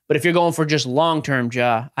scheme. But if you're going for just long-term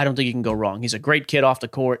Ja, I don't think you can go wrong. He's a great kid off the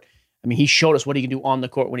court. I mean, he showed us what he can do on the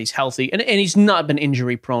court when he's healthy, and he's not been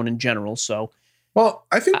injury prone in general. So, well,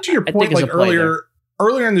 I think to your point, like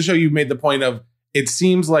earlier in the show, you made the point of it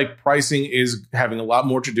seems like pricing is having a lot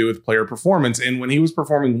more to do with player performance. And when he was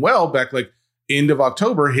performing well back like end of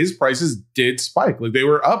October, his prices did spike. Like they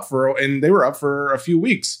were up for a few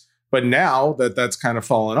weeks, but now that's kind of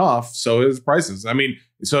fallen off, so his prices. I mean,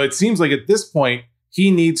 so it seems like at this point he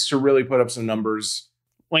needs to really put up some numbers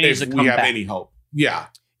if we have any hope. Yeah.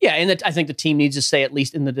 Yeah, and I think the team needs to stay at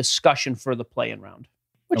least in the discussion for the play-in round,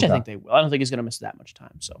 which I think they will. I don't think he's going to miss that much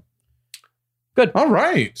time. So, good. All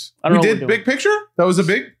right. We did big picture? That was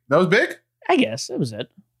big? I guess. It was it.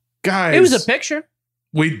 Guys. It was a picture.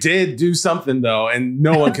 We did do something, though, and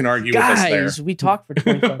no one can argue with us there. Guys, we talked for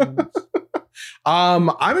 25 minutes.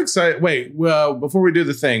 I'm excited. Wait, well, before we do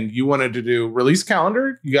the thing, you wanted to do release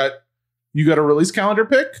calendar? You got a release calendar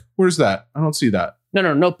pick? Where's that? I don't see that.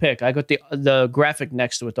 No pick. I got the graphic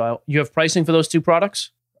next to it, though. You have pricing for those two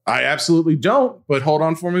products? I absolutely don't, but hold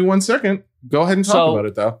on for me 1 second. Go ahead and talk about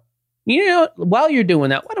it, though. While you're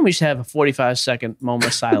doing that, why don't we just have a 45-second moment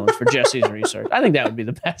of silence for Jesse's research? I think that would be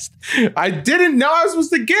the best. I didn't know I was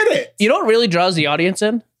supposed to get it. You know what really draws the audience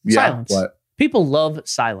in? Yeah, silence. What? People love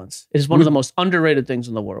silence. It is one of the most underrated things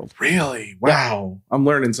in the world. Really? Wow. Yeah. I'm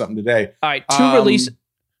learning something today. All right, two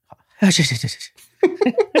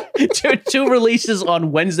releases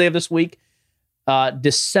on Wednesday of this week.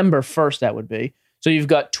 December 1st, that would be. So you've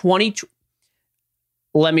got 20.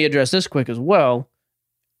 Let me address this quick as well.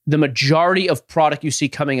 The majority of product you see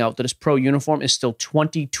coming out that is pro uniform is still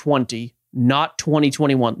 2020, not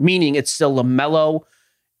 2021, meaning it's still LaMelo,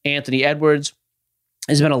 Anthony Edwards.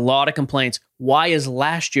 There's been a lot of complaints. Why is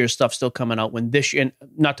last year's stuff still coming out when this year, and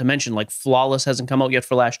not to mention like Flawless hasn't come out yet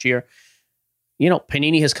for last year. You know,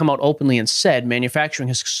 Panini has come out openly and said manufacturing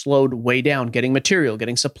has slowed way down. Getting material,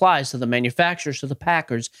 getting supplies to the manufacturers, to the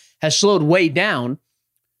packers has slowed way down.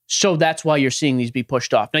 So that's why you're seeing these be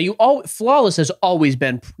pushed off. Now, Flawless has always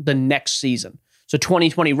been the next season. So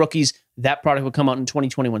 2020 rookies, that product would come out in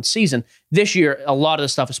 2021 season. This year, a lot of the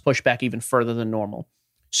stuff is pushed back even further than normal.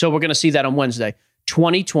 So we're going to see that on Wednesday.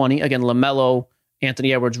 2020, again, LaMelo,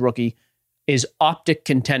 Anthony Edwards rookie, is Optic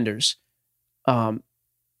Contenders. 2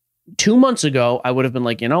 months ago, I would have been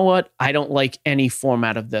like, you know what? I don't like any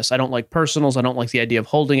format of this. I don't like personals. I don't like the idea of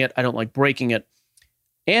holding it. I don't like breaking it.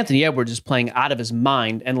 Anthony Edwards is playing out of his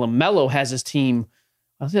mind, and LaMelo has his team,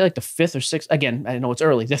 I think like the 5th or 6th. Again, I know it's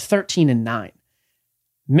early. They're 13-9.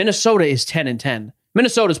 Minnesota is 10-10.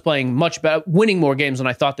 Minnesota's playing much better, winning more games than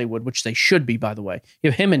I thought they would, which they should be, by the way. You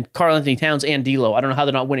have him and Karl-Anthony Towns and D'Lo. I don't know how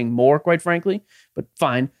they're not winning more, quite frankly, but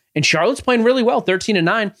fine. And Charlotte's playing really well,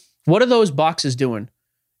 13-9. What are those boxes doing?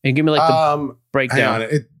 And give me like the breakdown.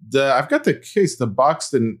 Hang on. I've got the case. The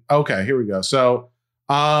box didn't. Okay, here we go. So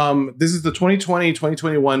this is the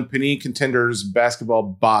 2020-2021 Panini Contenders basketball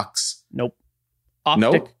box. Nope.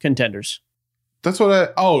 Optic Contenders. That's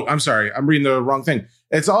what I'm sorry. I'm reading the wrong thing.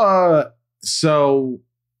 It's so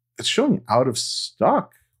it's showing out of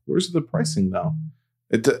stock. Where's the pricing though?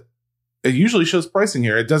 It usually shows pricing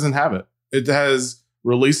here. It doesn't have it. It has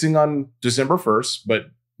releasing on December 1st, but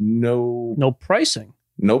no pricing.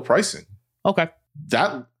 No pricing. Okay.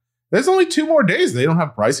 There's only 2 more days. They don't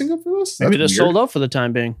have pricing up for this. Maybe they're sold out for the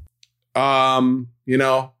time being. You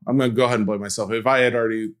know, I'm going to go ahead and blame myself. If I had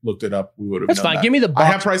already looked it up, we would have. That's fine. Give me the box. I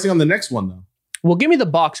have pricing on the next one though. Well, give me the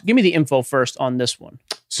box. Give me the info first on this one.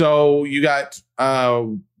 So you got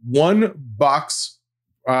one pack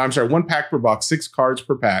per box, 6 cards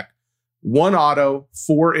per pack, 1 auto,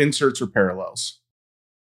 4 inserts or parallels.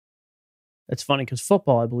 That's funny because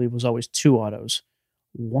football, I believe, was always 2 autos.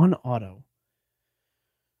 1 auto.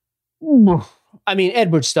 I mean,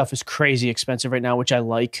 Edwards stuff is crazy expensive right now, which I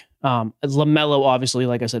like. LaMelo, obviously,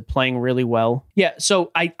 like I said, playing really well. Yeah, so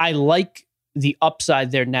I like the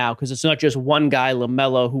upside there now because it's not just one guy,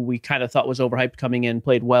 LaMelo, who we kind of thought was overhyped coming in,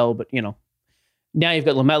 played well, but you know, now you've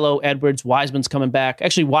got LaMelo, Edwards, Wiseman's coming back.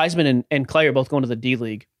 Actually, Wiseman and Clay are both going to the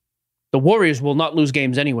D-League. The Warriors will not lose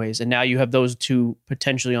games anyways, and now you have those two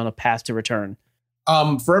potentially on a path to return.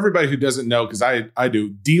 For everybody who doesn't know, because I do,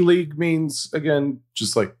 D-League means, again,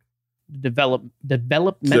 just like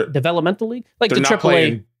developmental league, like the AAA.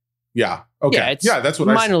 Playing. Yeah. Okay. Yeah, that's what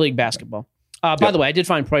minor league basketball. By the way, I did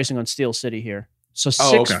find pricing on Steel City here. So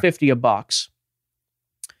 $6.50 a box.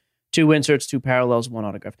 2 inserts, 2 parallels, 1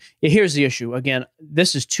 autograph. Yeah, here's the issue. Again,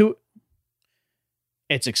 this is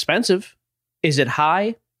it's expensive. Is it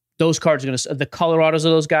high? Those cards are going to, the Colorados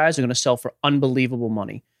of those guys are going to sell for unbelievable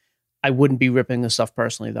money. I wouldn't be ripping this stuff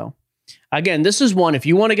personally, though. Again, this is one, if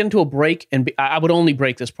you want to get into a break, I would only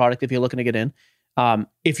break this product if you're looking to get in.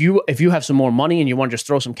 If you have some more money and you want to just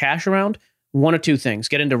throw some cash around, 1 or 2 things.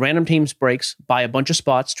 Get into random teams breaks, buy a bunch of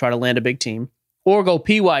spots, try to land a big team, or go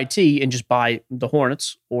PYT and just buy the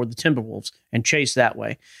Hornets or the Timberwolves and chase that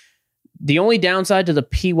way. The only downside to the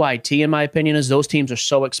PYT, in my opinion, is those teams are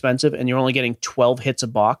so expensive and you're only getting 12 hits a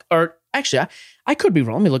box. Or actually, I could be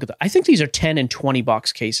wrong. Let me look at that. I think these are 10 and 20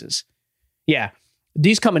 box cases. Yeah.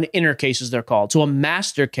 These come in inner cases, they're called. So a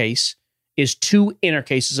master case is 2 inner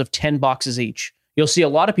cases of 10 boxes each. You'll see a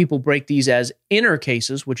lot of people break these as inner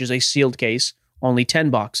cases, which is a sealed case, only 10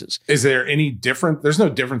 boxes. Is there any different? There's no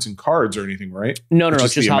difference in cards or anything, right? No,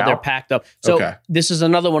 it's just how they're packed up. So This is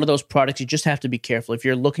another one of those products you just have to be careful. If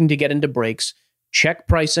you're looking to get into breaks, check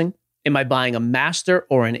pricing. Am I buying a master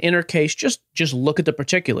or an inner case? Just look at the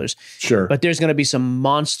particulars. Sure. But there's going to be some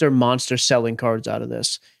monster selling cards out of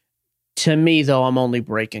this. To me, though, I'm only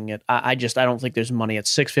breaking it. I don't think there's money at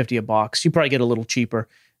 $6.50 a box. You probably get a little cheaper.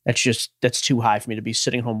 That's too high for me to be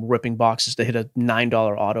sitting home ripping boxes to hit a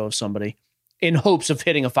 $9 auto of somebody in hopes of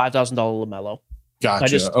hitting a $5,000 LaMelo.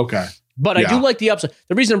 Gotcha. Okay. But I do like the upside.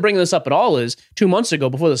 The reason I'm bringing this up at all is 2 months ago,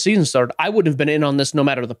 before the season started, I wouldn't have been in on this no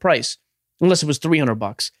matter the price, unless it was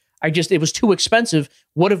 $300. It was too expensive.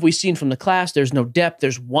 What have we seen from the class? There's no depth.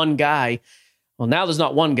 There's one guy. Well, now there's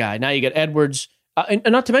not one guy. Now you get Edwards. And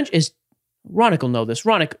not to mention, Ronick will know this.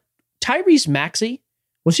 Ronick, Tyrese Maxey,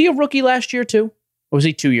 was he a rookie last year too? Or was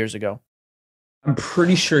he 2 years ago? I'm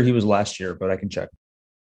pretty sure he was last year, but I can check.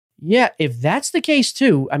 Yeah, if that's the case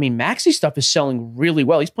too, I mean, Maxey stuff is selling really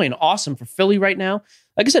well. He's playing awesome for Philly right now.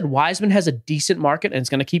 Like I said, Wiseman has a decent market and it's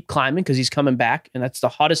going to keep climbing because he's coming back, and that's the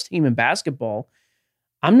hottest team in basketball.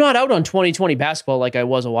 I'm not out on 2020 basketball like I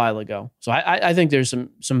was a while ago. So I think there's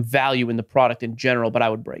some value in the product in general, but I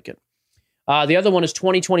would break it. The other one is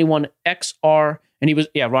 2021 XR, and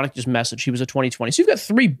Ronick just messaged. He was a 2020. So you've got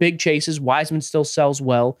 3 big chases. Wiseman still sells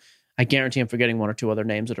well. I guarantee I'm forgetting 1 or 2 other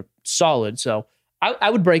names that are solid. So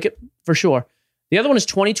I would break it for sure. The other one is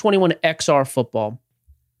 2021 XR football.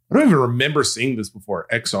 I don't even remember seeing this before.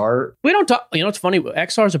 XR. We don't talk. It's funny.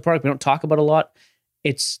 XR is a product we don't talk about a lot.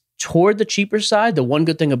 It's toward the cheaper side. The one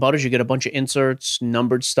good thing about it is you get a bunch of inserts,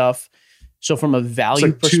 numbered stuff. So from a value,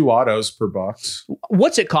 it's like 2 autos per box.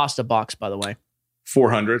 What's it cost a box, by the way?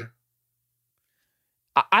 $400.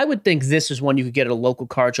 I would think this is one you could get at a local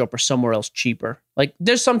card shop or somewhere else cheaper. Like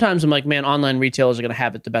there's sometimes I'm like, man, online retailers are going to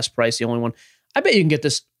have it the best price, the only one. I bet you can get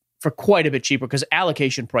this for quite a bit cheaper because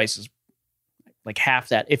allocation price is like half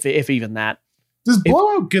that, if even that. Does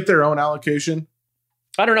Blowout get their own allocation?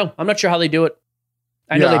 I don't know. I'm not sure how they do it.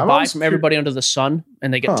 I know they buy from everybody under the sun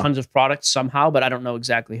and they get tons of products somehow, but I don't know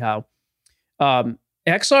exactly how.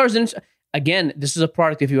 XR is, again, this is a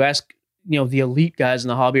product, if you ask, the elite guys in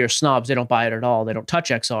the hobby or snobs, they don't buy it at all. They don't touch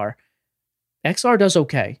XR. XR does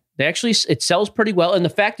okay. It sells pretty well. And the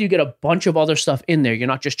fact that you get a bunch of other stuff in there, you're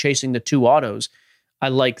not just chasing the 2 autos. I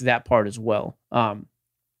like that part as well.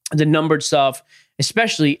 The numbered stuff,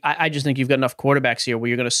 especially, I just think you've got enough quarterbacks here where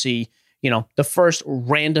you're going to see, the first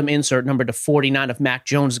random insert number to 49 of Mac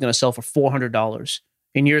Jones is going to sell for $400.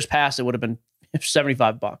 In years past, it would have been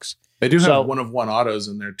 $75. They do have 1 of 1 autos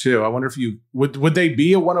in there too. I wonder if would they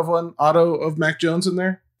be a 1 of 1 auto of Mac Jones in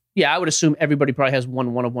there? Yeah, I would assume everybody probably has 1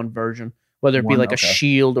 of 1 version, whether it be like a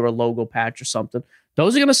shield or a logo patch or something.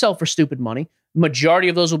 Those are going to sell for stupid money. Majority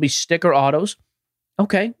of those will be sticker autos.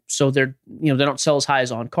 Okay, so they don't sell as high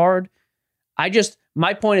as on card.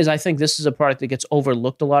 My point is, I think this is a product that gets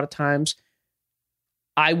overlooked a lot of times.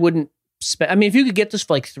 I wouldn't spend. I mean, if you could get this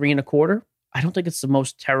for like $3.25, I don't think it's the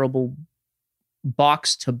most terrible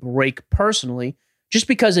box to break personally. Just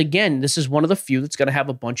because, again, this is one of the few that's going to have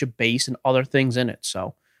a bunch of base and other things in it.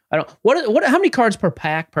 So I don't. How many cards per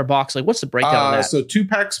pack per box? Like, what's the breakdown of that? So 2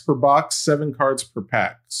 packs per box, 7 cards per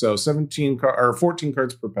pack. So 14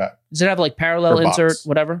 cards per pack. Does it have like parallel insert,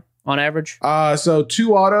 whatever, on average? So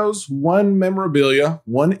 2 autos, 1 memorabilia,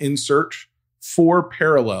 1 insert, 4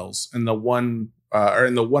 parallels, and the 1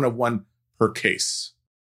 of 1 per case.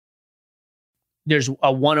 There's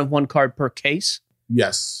a 1 of 1 card per case?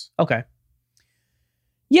 Yes. Okay.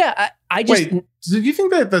 Yeah, I just... Wait, do you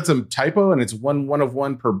think that's a typo and it's 1 of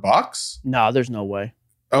 1 per box? No, there's no way.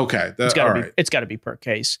 Okay. It's got to be per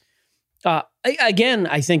case. Again,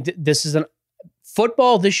 I think this is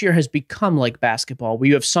football this year has become like basketball, where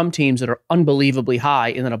you have some teams that are unbelievably high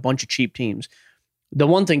and then a bunch of cheap teams. The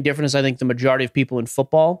one thing different is I think the majority of people in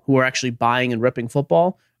football who are actually buying and ripping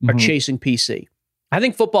football are chasing PC. I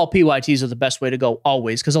think football PYTs are the best way to go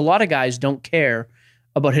always, because a lot of guys don't care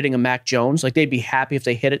about hitting a Mac Jones. Like, they'd be happy if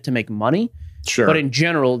they hit it to make money. Sure. But in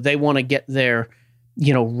general, they want to get their,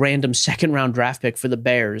 random 2nd round draft pick for the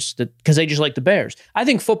Bears because they just like the Bears. I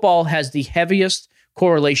think football has the heaviest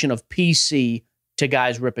correlation of PC to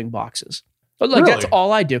guys ripping boxes. But like, really? That's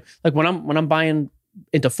all I do. Like when I'm buying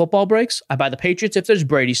into football breaks, I buy the Patriots if there's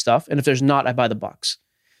Brady stuff, and if there's not, I buy the Bucks.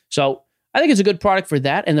 So I think it's a good product for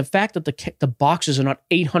that. And the fact that the boxes are not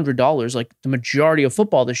 $800, like the majority of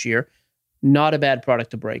football this year, not a bad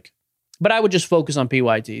product to break. But I would just focus on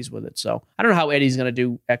PYTs with it. So I don't know how Eddie's going to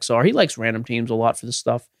do XR. He likes random teams a lot for this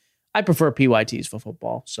stuff. I prefer PYTs for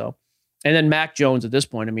football. So, and then Mac Jones at this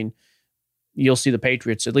point, I mean, you'll see the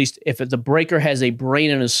Patriots, at least if the breaker has a brain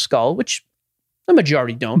in his skull, which the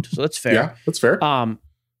majority don't. So that's fair. Yeah, that's fair.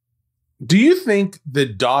 Do you think the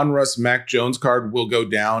Donruss Mac Jones card will go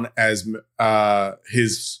down as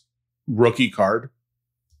his rookie card?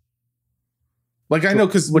 Like, I know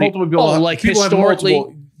because multiple people, people have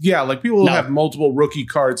multiple. Yeah, like people have multiple rookie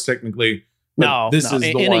cards technically. This is the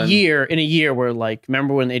in one. In a year, where like,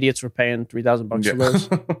 remember when the idiots were paying $3,000 for those?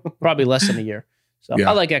 Probably less than a year. So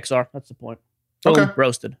I like XR. That's the point. Okay,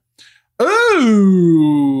 roasted.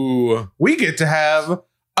 Ooh, we get to have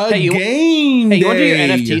a game day. You want to do your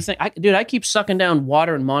NFT thing? I keep sucking down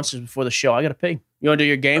water and monsters before the show. I got to pee. You want to do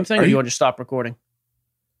your game thing, or you want to just stop recording?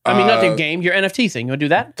 I mean, not the game, your NFT thing. You want to do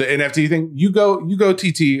that? The NFT thing? You go,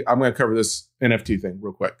 TT. I'm going to cover this NFT thing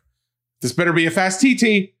real quick. This better be a fast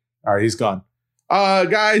TT. All right, he's gone.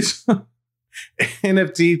 Guys,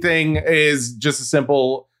 NFT thing is just a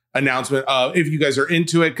simple announcement. If you guys are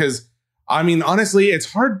into it, because I mean, honestly,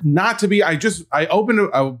 it's hard not to be. I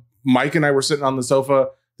opened Mike and I were sitting on the sofa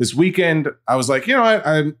this weekend. I was like, you know what?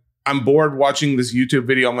 I'm bored watching this YouTube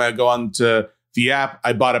video. I'm going to go on to the app.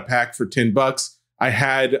 I bought a pack for $10. I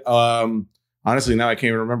had, honestly, now I can't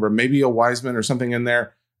even remember, maybe a Wiseman or something in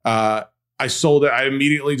there. I sold it. I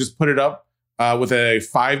immediately just put it up with a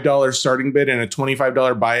 $5 starting bid and a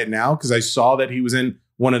 $25 buy it now, because I saw that he was in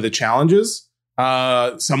one of the challenges.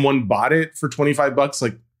 Someone bought it for $25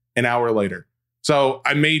 like an hour later. So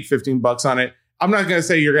I made $15 on it. I'm not going to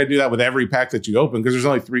say you're going to do that with every pack that you open, because there's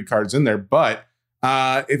only 3 cards in there. But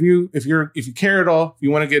if you care at all, if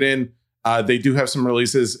you want to get in, they do have some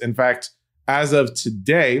releases. In fact, as of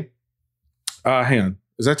today, hang on,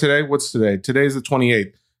 is that today? What's today? Today's the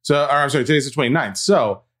 28th. So, or I'm sorry, today's the 29th.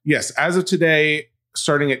 So yes, as of today,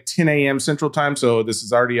 starting at 10 a.m. Central Time. So this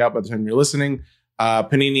is already out by the time you're listening.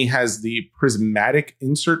 Panini has the prismatic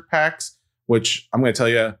insert packs, which I'm going to tell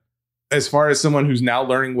you, as far as someone who's now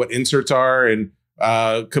learning what inserts are and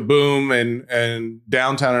Kaboom and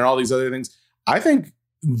Downtown and all these other things, I think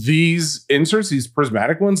these inserts, these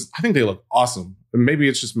prismatic ones, I think they look awesome. Maybe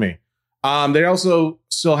it's just me. They also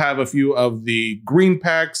still have a few of the green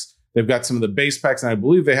packs. They've got some of the base packs, and I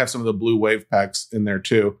believe they have some of the blue wave packs in there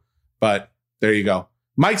too. But there you go.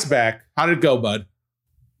 Mike's back. How did it go, bud?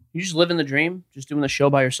 You just living the dream? Just doing the show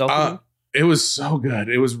by yourself? It was so good.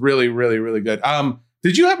 It was really, really, really good.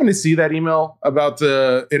 Did you happen to see that email about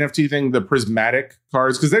the NFT thing, the prismatic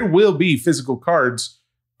cards? Because there will be physical cards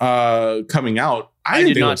coming out. I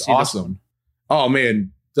did not see awesome. Oh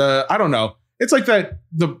man, I don't know. It's like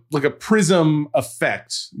like a prism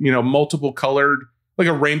effect, multiple colored, like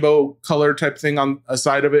a rainbow color type thing on a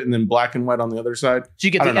side of it, and then black and white on the other side. So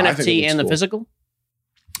you get the NFT and the physical?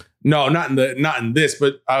 No, not in this,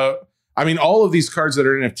 but I mean, all of these cards that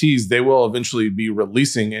are NFTs, they will eventually be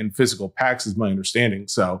releasing in physical packs, is my understanding.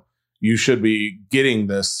 So you should be getting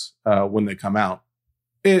this when they come out.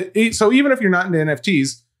 So even if you're not into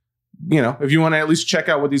NFTs, if you want to at least check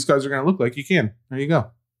out what these cards are going to look like, you can. There you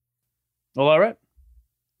go. Well, all right.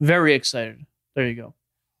 Very excited. There you go.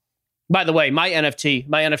 By the way, my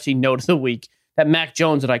NFT note of the week, that Mac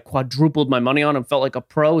Jones that I quadrupled my money on and felt like a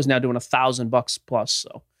pro, is now doing $1,000 plus.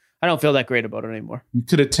 So I don't feel that great about it anymore. You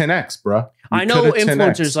could have 10x, bro. I know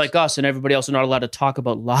influencers like us and everybody else are not allowed to talk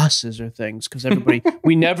about losses or things, because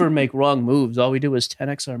we never make wrong moves. All we do is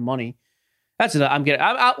 10x our money. That's it.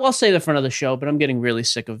 I'll say that for another show, but I'm getting really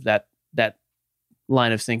sick of that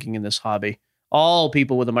line of thinking in this hobby. All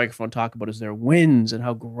people with a microphone talk about is their wins and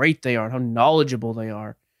how great they are and how knowledgeable they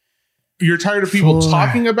are. You're tired of people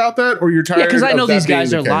talking about that, or you're tired? Yeah, because I know these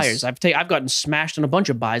guys are liars. I've gotten smashed on a bunch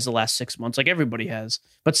of buys the last 6 months, like everybody has.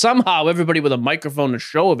 But somehow, everybody with a microphone, a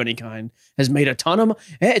show of any kind, has made a ton of.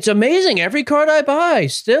 It's amazing. Every card I buy,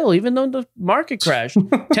 still, even though the market crashed,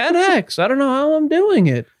 10x. I don't know how I'm doing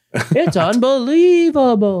it. It's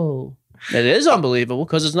unbelievable. It is unbelievable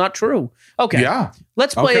because it's not true. Okay. Yeah.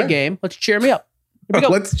 Let's play a game. Let's cheer me up.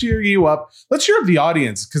 Let's cheer you up. Let's cheer up the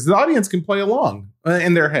audience, because the audience can play along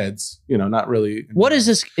in their heads. Not really. What is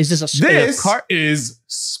this? Is this a This is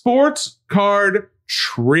sports card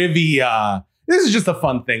trivia. This is just a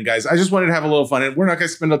fun thing, guys. I just wanted to have a little fun, and we're not going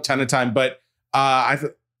to spend a ton of time. But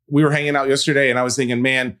we were hanging out yesterday, and I was thinking,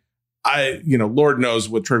 man, Lord knows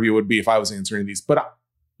what trivia would be if I was answering these. But I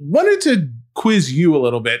wanted to quiz you a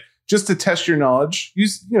little bit, just to test your knowledge.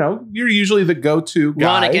 You're usually the go-to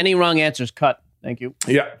guy. Ronick, any wrong answers, cut. Thank you.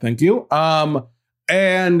 Yeah, thank you.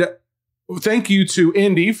 And thank you to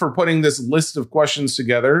Indy for putting this list of questions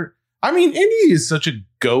together. I mean, Indy is such a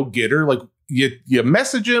go-getter. Like, you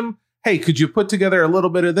message him, hey, could you put together a little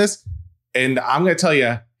bit of this? And I'm going to tell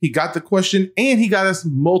you, he got the question and he got us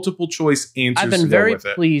multiple choice answers. I've been very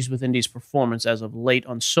pleased with Indy's performance as of late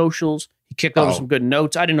on socials. He kicked over some good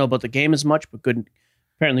notes. I didn't know about the game as much, but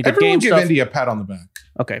apparently good game stuff. Everyone give Indy a pat on the back.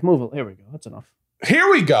 Okay, move it. Here we go. That's enough. Here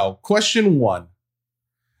we go. Question 1.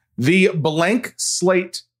 The blank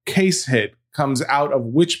slate case hit comes out of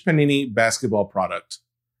which Panini basketball product?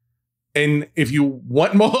 And if you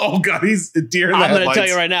want more, oh God, he's deer in the headlights. I'm going to tell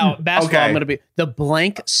you right now, basketball, okay. I'm going to be the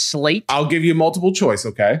blank slate. I'll give you multiple choice,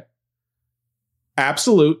 okay?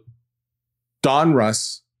 Absolute, Don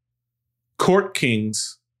Russ, Court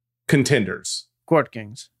Kings, Contenders. Court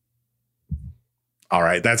Kings. All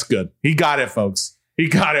right, that's good. He got it, folks. He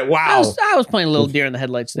got it. Wow. I was playing a little deer in the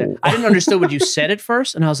headlights there. I didn't understand what you said at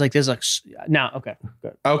first, and I was like, "There's like now." Okay,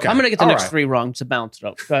 good. Okay, I'm gonna get the next 3 wrong to balance it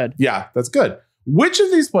out. Go ahead. Yeah, that's good. Which of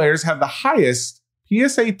these players have the highest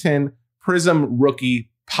PSA 10 Prism rookie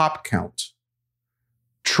pop count?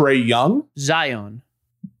 Trae Young, Zion,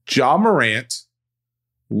 Ja Morant,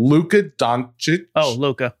 Luka Doncic. Oh,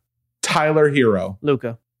 Luka. Tyler Hero.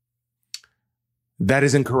 Luka. That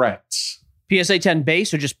is incorrect. PSA 10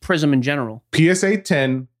 base or just Prism in general? PSA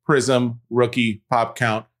 10 Prism rookie pop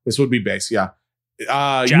count. This would be base, yeah. You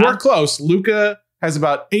are close. Luka has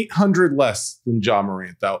about 800 less than Ja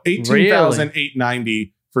Morant, though.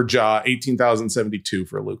 18,890 for Ja, 18,072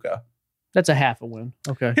 for Luka. That's a half a win.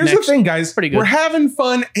 Okay. Here's the thing, guys. Pretty good. We're having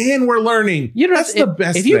fun and we're learning. That's the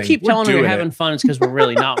best thing. If you keep telling me you're having fun, it's because we're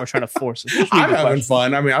really not. We're trying to force it. I'm having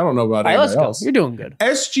fun. I mean, I don't know about anybody else. You're doing good.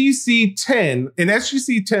 SGC 10, an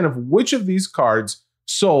SGC 10 of which of these cards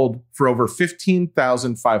sold for over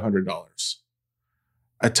 $15,500?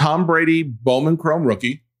 A Tom Brady Bowman Chrome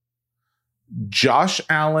rookie, Josh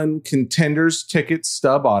Allen Contenders Ticket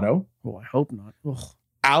Stub Auto. Oh, I hope not. Ugh.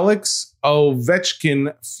 Alex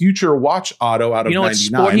Ovechkin Future Watch Auto out of 99. You know what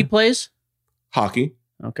sport he plays? Hockey.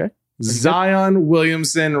 Okay. Zion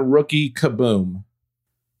Williamson Rookie Kaboom.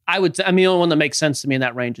 I mean, the only one that makes sense to me in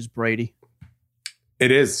that range is Brady.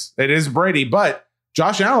 It is Brady, but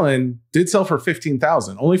Josh Allen did sell for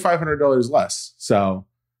 $15,000, only $500 less. So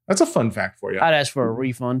that's a fun fact for you. I'd ask for a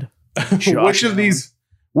refund. Which of these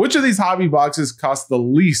hobby boxes cost the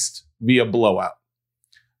least via blowout?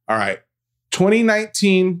 All right.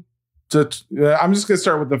 2019 I'm just going to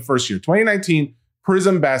start with the first year. 2019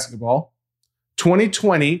 Prism Basketball,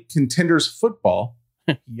 2020 Contenders Football.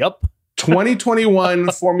 Yep.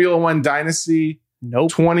 2021 Formula One Dynasty.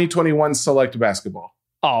 Nope. 2021 Select Basketball.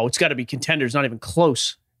 Oh, it's got to be Contenders, not even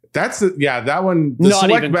close. That's that one. The not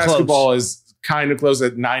Select Basketball close. Is kind of close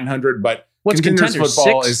at 900, but what's Contenders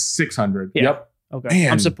Football is 600. Yeah. Yep. Okay.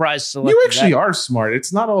 Man, I'm surprised Select. You actually are smart.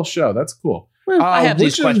 It's not all show. That's cool. Well, I have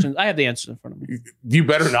these questions. I have the answers in front of me. You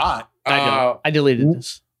better not. I deleted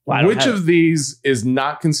this. Well, which of these is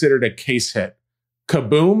not considered a case hit?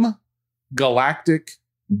 Kaboom, Galactic,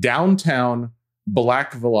 Downtown,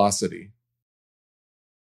 Black Velocity.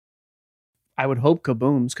 I would hope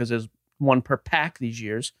Kaboom's because there's one per pack these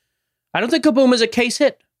years. I don't think Kaboom is a case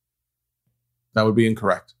hit. That would be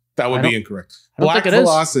incorrect. Black think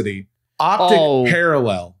Velocity, Optic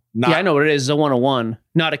Parallel. Yeah, I know what it is. It's a 101.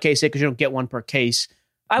 Not a case hit because you don't get one per case.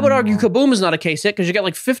 I would argue Kaboom is not a case hit because you get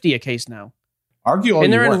like 50 a case now. Argue all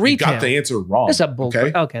and they're in retail. You got the answer wrong. That's a bull.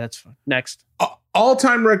 Okay, that's fine. Next.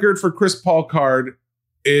 All-time record for Chris Paul card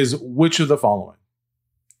is which of the following?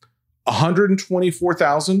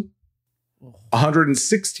 124,000,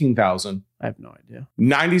 116,000. I have no idea.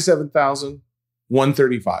 97,000,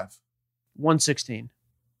 135. 116.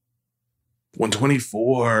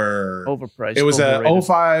 124. Overpriced. It was a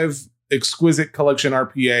 05 Exquisite Collection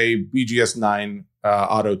RPA BGS 9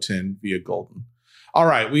 Auto Tin via Golden. All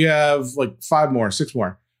right, we have like 6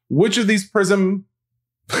 more. Which of these Prism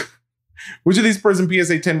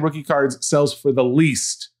PSA 10 rookie cards sells for the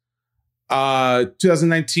least?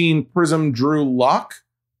 2019 Prism Drew Lock,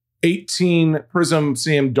 18 Prism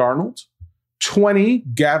Sam Darnold, 20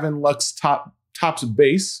 Gavin Lux Topps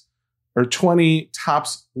base, or 20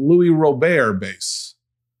 Topps Louis Robert base.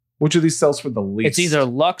 Which of these sells for the least? It's either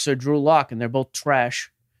Lux or Drew Lock, and they're both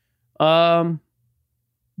trash. I'm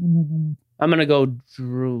gonna go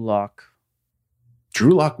Drew Lock.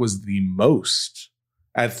 Drew Lock was the most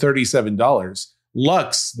at $37.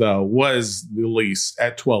 Lux, though, was the least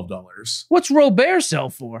at $12. What's Robert sell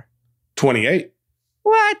for? $28.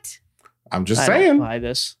 What? I'm just saying. Don't buy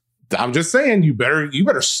this. I'm just saying. You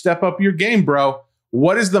better step up your game, bro.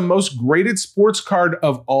 What is the most graded sports card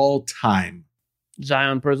of all time?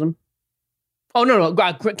 Zion Prism. Oh no,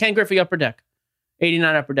 Ken Griffey Upper Deck,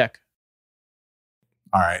 89 Upper Deck.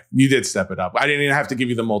 All right, you did step it up. I didn't even have to give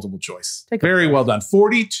you the multiple choice. Very well done.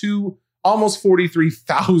 42, almost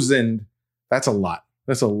 43,000. That's a lot.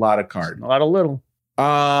 That's a lot of card. A lot of little.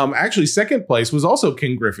 Actually, second place was also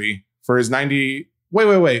King Griffey for his 90.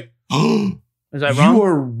 Wait. Is that wrong? You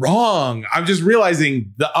were wrong. I'm just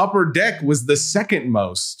realizing the Upper Deck was the second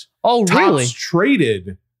most. Oh, really? Topps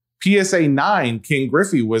traded PSA 9 King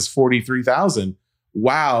Griffey was 43,000.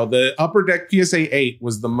 Wow, the Upper Deck PSA 8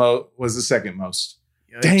 was the second most.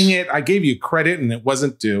 Yikes. Dang it! I gave you credit and it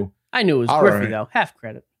wasn't due. I knew it was Griffey though. Half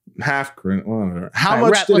credit. Whatever.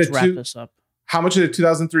 Let's wrap this up. How much did a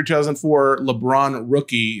 2003-2004 LeBron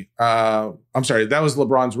rookie? I'm sorry, that was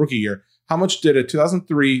LeBron's rookie year. How much did a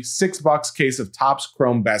 2003 6-box case of Topps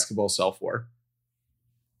Chrome basketball sell for?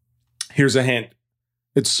 Here's a hint.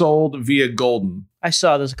 It sold via Golden. I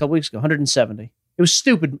saw this a couple weeks ago. 170. It was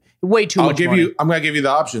stupid. Way too much money. I'm going to give you the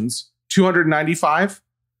options. 295,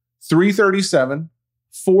 337,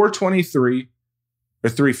 423, or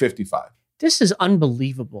 355. This is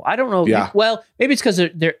unbelievable. I don't know. Yeah. Well, maybe it's because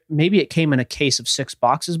maybe it came in a case of 6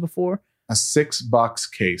 boxes before. A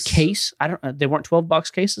 $6 case. Case? I don't. They weren't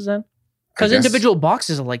 12-box cases then. Because individual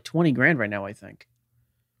boxes are like $20,000 right now, I think.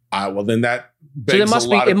 Well, then that begs so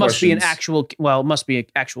it must be an actual. Well, it must be an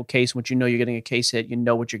actual case in which you're getting a case hit. You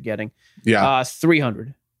know what you're getting. Yeah.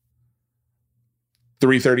 300.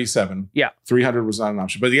 337. Yeah. 300 was not an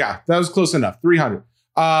option, but yeah, that was close enough. 300.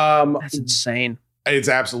 That's insane. It's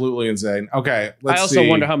absolutely insane. Okay. I also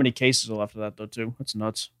wonder how many cases are left of that though too. That's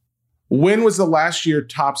nuts. When was the last year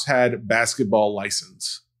Topps had basketball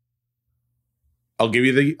license? I'll give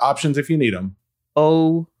you the options if you need them.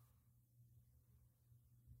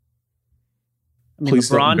 Please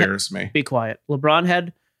don't embarrass me. Be quiet. LeBron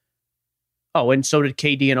had. And so did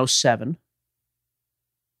KD in 07.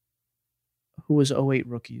 Who was 08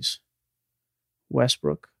 rookies?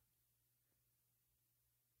 Westbrook.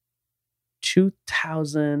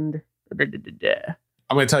 2000. I'm going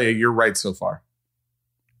to tell you, you're right so far.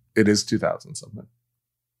 It is 2000 something.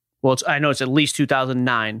 Well, I know it's at least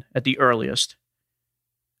 2009 at the earliest.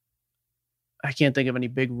 I can't think of any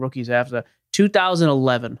big rookies after that.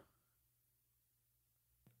 2011.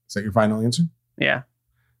 Is that your final answer? Yeah.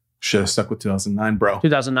 Should have stuck with 2009, bro.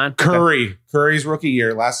 2009. Curry. Okay. Curry's rookie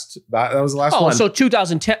year. That was the last one. Oh, so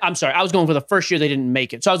 2010. I'm sorry. I was going for the first year they didn't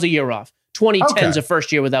make it. So I was a year off. 2010's the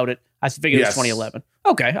first year without it. I figured it was 2011.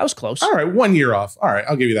 Okay, I was close. All right, 1 year off. All right,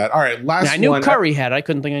 I'll give you that. All right, last one. I knew Curry had it. I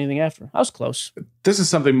couldn't think of anything after. I was close. This is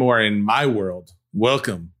something more in my world.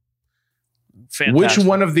 Welcome. Fantastic. Which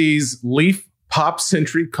one of these Leaf Pop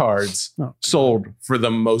Century cards sold for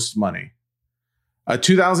the most money? A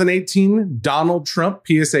 2018 Donald Trump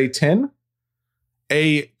PSA 10,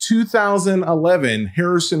 a 2011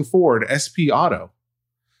 Harrison Ford SP Auto,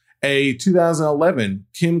 a 2011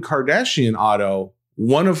 Kim Kardashian Auto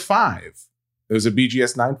 1 of 5. It was a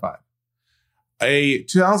BGS 9.5. A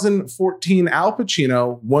 2014 Al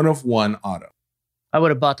Pacino 1 of 1 Auto. I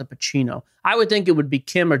would have bought the Pacino. I would think it would be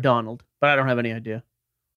Kim or Donald, but I don't have any idea.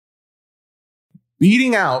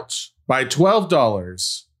 Beating out by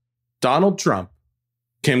 $12, Donald Trump,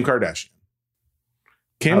 Kim Kardashian.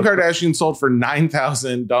 Kim Kardashian sold for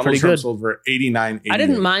 $9,000. Donald Trump sold for $89,800. I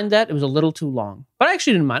didn't mind that. It was a little too long, but I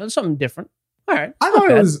actually didn't mind. It was something different. All right.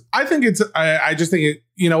 I just think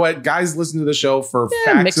you know what? Guys listen to the show for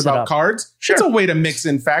facts about cards. Sure. It's a way to mix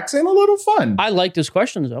in facts and a little fun. I like this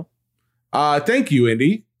question though. Thank you,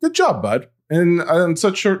 Indy. Good job, bud. And on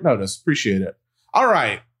such short notice. Appreciate it. All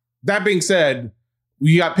right. That being said,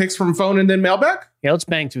 we got picks from phone and then mailbag? Yeah, let's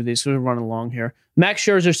bang through these. We're running along here. Max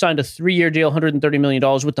Scherzer signed a 3-year deal, $130 million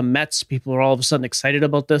with the Mets. People are all of a sudden excited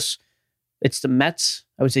about this. It's the Mets.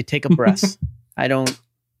 I would say take a breath. I think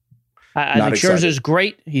Scherzer's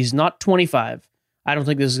great. He's not 25. I don't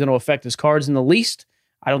think this is going to affect his cards in the least.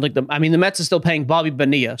 I don't think the Mets is still paying Bobby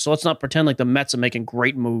Bonilla, so let's not pretend like the Mets are making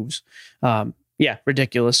great moves.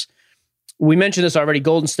 Ridiculous. We mentioned this already.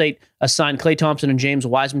 Golden State assigned Klay Thompson and James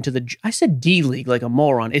Wiseman to I said D League like a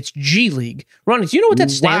moron. It's G League. Ronnie, do you know what that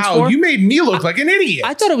stands for? Wow, you made me look like an idiot.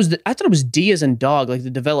 I thought it was D as in dog, like the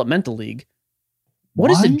developmental league. What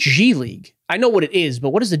is the G League? I know what it is, but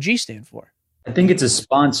what does the G stand for? I think it's a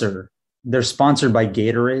sponsor. They're sponsored by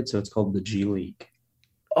Gatorade, so it's called the G League.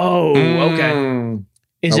 Oh, okay.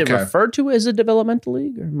 Is it referred to as a developmental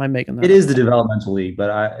league, or am I making that? It is the developmental league,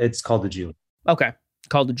 but it's called the G League. Okay.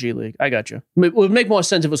 Called the G League. I got you. It would make more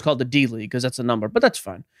sense if it was called the D League because that's a number, but that's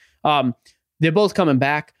fine. They're both coming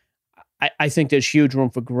back. I think there's huge room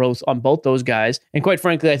for growth on both those guys. And quite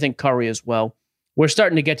frankly, I think Curry as well. We're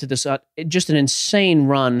starting to get to this, just an insane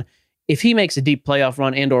run. If he makes a deep playoff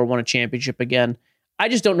run and or won a championship again, I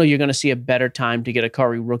just don't know you're going to see a better time to get a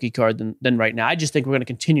Curry rookie card than right now. I just think we're going to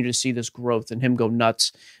continue to see this growth and him go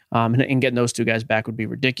nuts. And getting those two guys back would be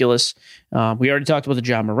ridiculous. We already talked about the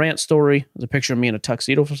John Morant story. There's a picture of me in a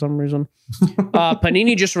tuxedo for some reason.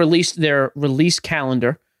 Panini just released their release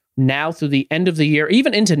calendar now through the end of the year,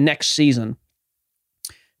 even into next season.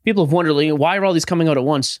 People have wondered, why are all these coming out at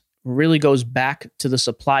once? Really goes back to the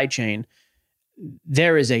supply chain.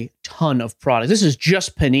 There is a ton of product. This is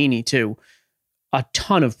just Panini too. A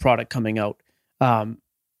ton of product coming out.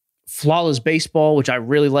 Flawless Baseball, which I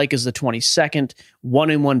really like, is the 22nd.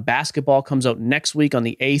 1-in-1 Basketball comes out next week on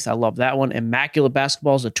the 8th. I love that one. Immaculate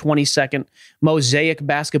Basketball is the 22nd. Mosaic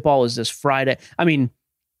Basketball is this Friday. I mean,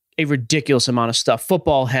 a ridiculous amount of stuff.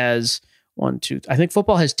 Football has I think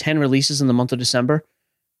football has 10 releases in the month of December.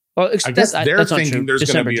 Well, I guess they're thinking there's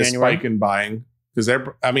going to be a spike in buying because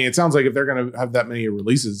it sounds like if they're going to have that many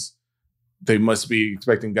releases, they must be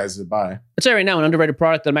expecting guys to buy. I'd say right now, an underrated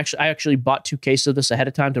product that I actually bought 2 cases of this ahead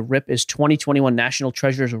of time to rip is 2021 National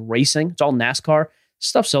Treasures Racing. It's all NASCAR.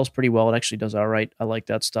 Stuff sells pretty well. It actually does all right. I like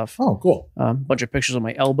that stuff. Oh, cool. Bunch of pictures of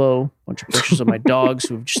my elbow, bunch of pictures of my dogs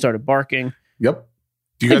who have just started barking. Yep.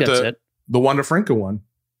 Do you got the Wander Franco one?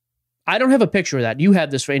 I don't have a picture of that. You had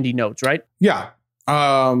this for Indy Notes, right? Yeah.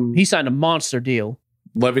 He signed a monster deal.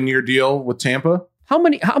 11-year deal with Tampa.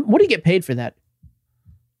 What do you get paid for that?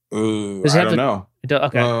 I don't know.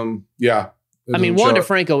 Okay. Yeah. I mean, Wander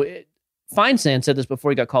Franco, Feinsand said this before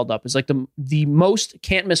he got called up. It's like the most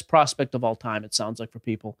can't miss prospect of all time, it sounds like, for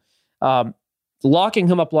people. Locking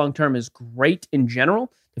him up long-term is great in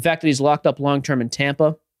general. The fact that he's locked up long-term in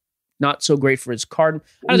Tampa, not so great for his card.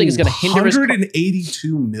 I don't think it's going to hinder his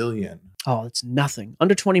 $182 million. Oh, it's nothing.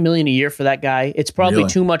 Under $20 million a year for that guy. It's probably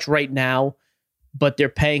too much right now, but they're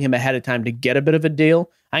paying him ahead of time to get a bit of a deal.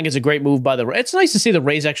 I think it's a great move by the Rays. It's nice to see the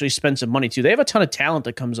Rays actually spend some money too. They have a ton of talent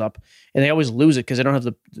that comes up, and they always lose it because they don't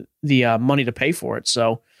have the money to pay for it.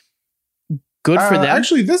 So good for them.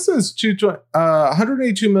 Actually, this is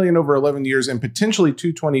 $182 million over 11 years and potentially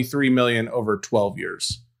 $223 million over 12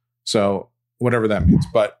 years. So whatever that means,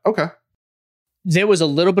 but okay. There was a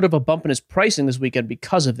little bit of a bump in his pricing this weekend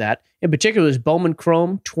because of that. In particular, his Bowman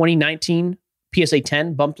Chrome 2019 PSA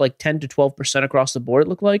 10 bumped like 10 to 12% across the board, it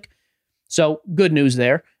looked like. So good news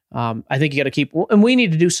there. I think you got to keep, and we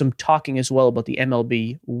need to do some talking as well about the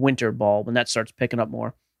MLB winter ball when that starts picking up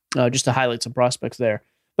more, just to highlight some prospects there.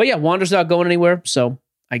 But yeah, Wander's not going anywhere. So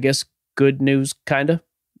I guess good news, kind of,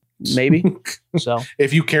 maybe. So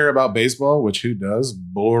if you care about baseball, which who does?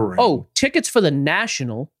 Boring. Oh, tickets for the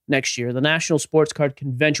National next year, the National Sports Card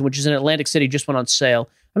Convention, which is in Atlantic City, just went on sale.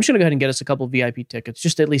 I'm just going to go ahead and get us a couple of VIP tickets,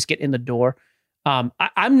 just to at least get in the door.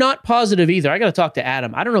 I'm not positive either. I got to talk to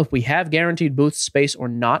Adam. I don't know if we have guaranteed booth space or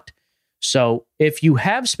not. So if you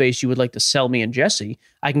have space you would like to sell me and Jesse,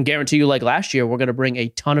 I can guarantee you, like last year, we're going to bring a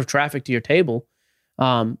ton of traffic to your table.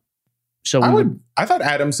 I thought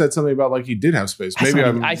Adam said something about like he did have space. Maybe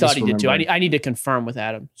I thought he did too. I need to confirm with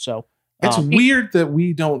Adam. So it's weird that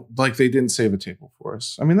we don't like they didn't save a table for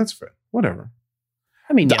us. I mean, that's fair. Whatever.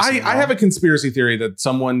 I mean, yes, I have a conspiracy theory that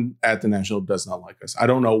someone at the National does not like us. I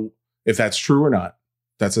don't know if that's true or not.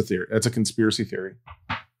 That's a theory. That's a conspiracy theory.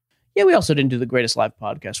 Yeah, we also didn't do the greatest live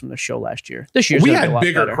podcast from the show last year. This year we had a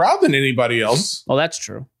bigger crowd than anybody else. Oh, that's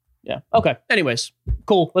true. Yeah. Okay. Anyways,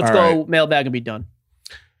 cool. Let's go mailbag and be done.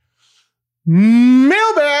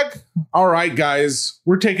 Mailbag. All right, guys.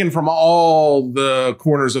 We're taking from all the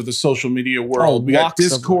corners of the social media world. We got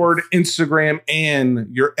Discord, Instagram, and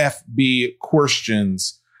your FB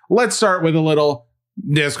questions. Let's start with a little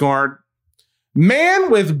Discord. Man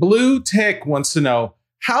with blue tick wants to know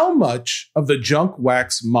how much of the junk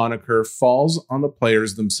wax moniker falls on the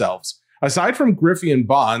players themselves. Aside from Griffey and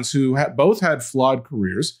Bonds, who both had flawed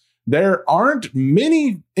careers, there aren't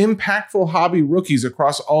many impactful hobby rookies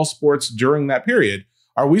across all sports during that period.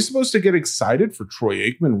 Are we supposed to get excited for Troy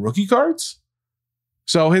Aikman rookie cards?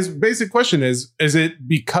 So his basic question is it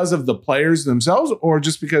because of the players themselves or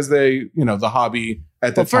just because they, the hobby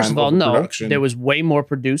at the time? First of all, no, there was way more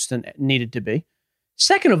produced than it needed to be.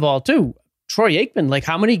 Second of all, too, Troy Aikman, like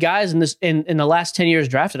how many guys in the last 10 years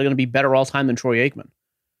drafted are going to be better all time than Troy Aikman?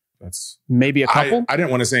 That's maybe a couple. I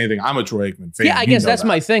didn't want to say anything. I'm a Troy Aikman fan. Yeah, I guess that's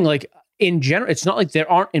my thing. Like in general, it's not like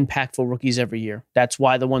there aren't impactful rookies every year. That's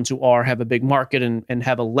why the ones who are have a big market and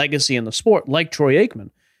have a legacy in the sport, like Troy Aikman.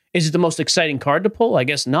 Is it the most exciting card to pull? I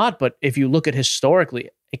guess not. But if you look at historically,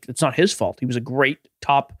 it's not his fault. He was a great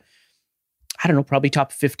probably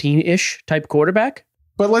top 15-ish type quarterback.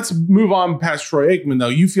 But let's move on past Troy Aikman, though.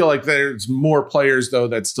 You feel like there's more players, though,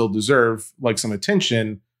 that still deserve like some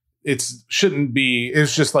attention. It's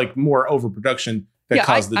just like more overproduction that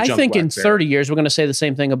caused the junk wax. I think in 30 years, we're going to say the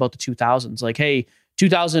same thing about the 2000s. Like, hey,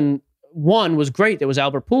 2001 was great. There was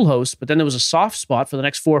Albert Pujols, but then there was a soft spot for the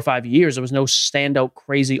next 4 or 5 years. There was no standout,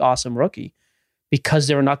 crazy, awesome rookie because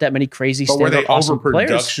there were not that many crazy standout, awesome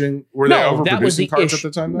players. Were they overproducing cards at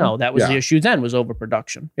the time? Though? No, that was the issue then, was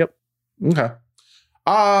overproduction. Yep. Okay.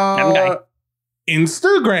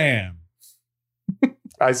 Instagram.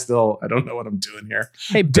 I don't know what I'm doing here.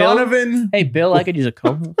 Hey, Bill. Donovan. Hey, Bill, I could use a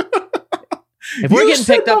co-host. If we're getting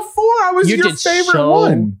picked up before, I was your favorite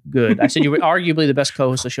one. Good. I said you were arguably the best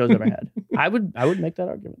co-host the show's ever had. I would make that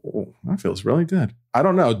argument. Oh, that feels really good. I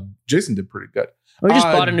don't know. Jason did pretty good. We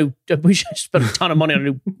just spent a ton of money on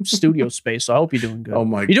a new studio space, so I hope you're doing good. Oh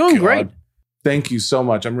my God. You're doing great. Thank you so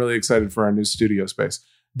much. I'm really excited for our new studio space.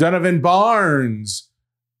 Donovan Barnes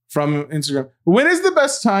from Instagram. When is the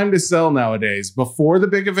best time to sell nowadays? Before the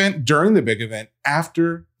big event, during the big event,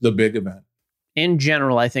 after the big event? In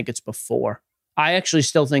general, I think it's before. I actually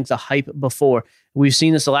still think the hype before. We've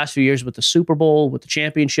seen this the last few years with the Super Bowl, with the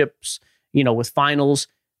championships, with finals.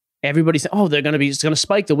 Everybody said, it's going to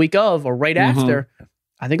spike the week of or right after.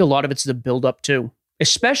 I think a lot of it's the build up too,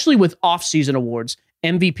 especially with off-season awards,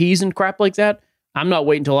 MVPs and crap like that. I'm not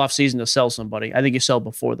waiting until off-season to sell somebody. I think you sell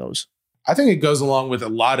before those. I think it goes along with a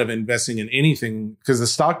lot of investing in anything because the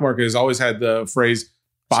stock market has always had the phrase,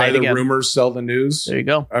 buy the rumors, sell the news. There you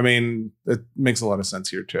go. I mean, it makes a lot of sense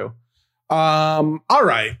here too. All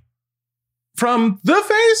right. From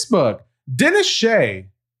the Facebook, Dennis Shea.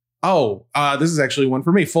 This is actually one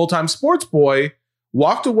for me. Full-time sports boy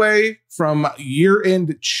walked away from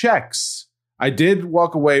year-end checks. I did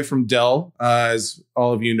walk away from Dell, as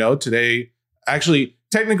all of you know, today. Actually,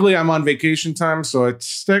 technically, I'm on vacation time, so I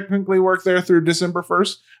technically work there through December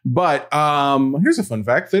 1st. But here's a fun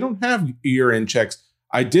fact. They don't have year-end checks.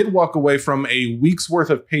 I did walk away from a week's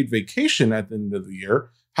worth of paid vacation at the end of the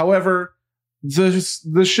year. However,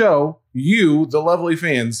 the show, you, the lovely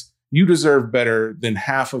fans, you deserve better than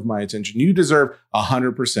half of my attention. You deserve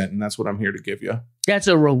 100%, and that's what I'm here to give you. That's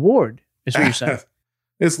a reward, is what you're saying.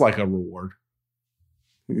 It's like a reward.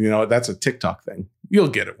 You know, that's a TikTok thing. You'll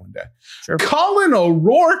get it one day. Sure. Colin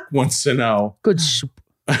O'Rourke wants to know. Good soup.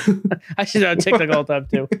 I should have TikTok all the time,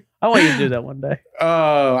 too. I want you to do that one day.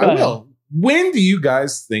 I will. When do you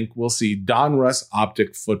guys think we'll see Donruss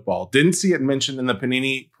Optic football? Didn't see it mentioned in the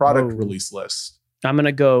Panini product release list. I'm going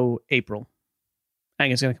to go April. I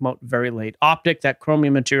think it's going to come out very late. Optic, that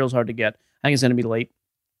chromium material is hard to get. I think it's going to be late.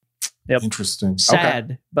 Yep. Interesting.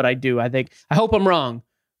 Sad, but I hope I'm wrong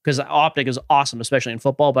because Optic is awesome, especially in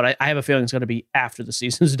football, but I have a feeling it's going to be after the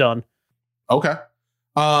season's done. Okay.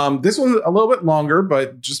 This one's a little bit longer,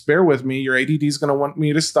 but just bear with me. Your ADD is going to want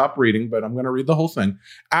me to stop reading, but I'm going to read the whole thing.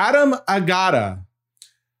 Adam Agata.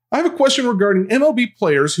 I have a question regarding MLB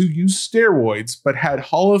players who use steroids but had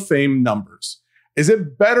Hall of Fame numbers. Is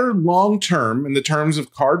it better long-term in the terms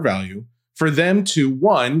of card value for them to,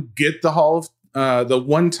 one, get the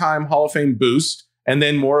one-time Hall of Fame boost and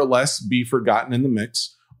then more or less be forgotten in the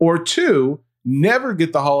mix, or two, never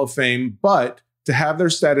get the Hall of Fame, but to have their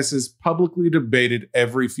statuses publicly debated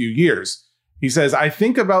every few years? He says, I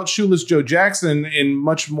think about Shoeless Joe Jackson is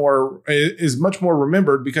much more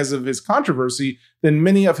remembered because of his controversy than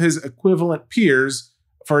many of his equivalent peers.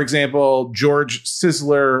 For example, George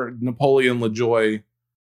Sisler, Napoleon LaJoie.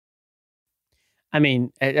 I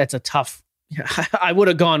mean, that's a tough. I would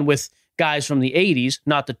have gone with guys from the 80s,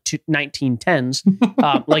 not the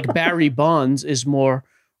 1910s. Like Barry Bonds is more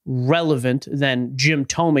relevant than Jim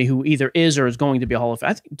Thome, who either is or is going to be a Hall of Fame.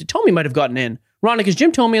 I think Thome might have gotten in. Ronick, is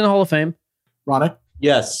Jim Thome in the Hall of Fame? Ronick?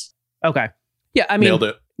 Yes. Okay. Yeah, I mean, nailed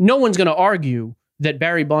it. No one's going to argue that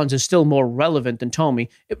Barry Bonds is still more relevant than Thome.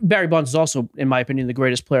 Barry Bonds is also, in my opinion, the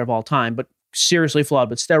greatest player of all time, but seriously flawed.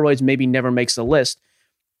 But steroids maybe never makes the list.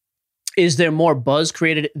 Is there more buzz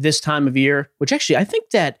created this time of year? Which actually, I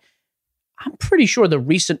think that I'm pretty sure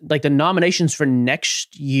the nominations for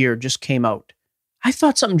next year just came out. I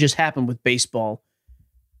thought something just happened with baseball.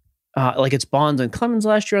 Like it's Bonds and Clemens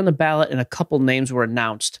last year on the ballot, and a couple names were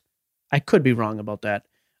announced. I could be wrong about that.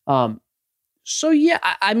 So yeah,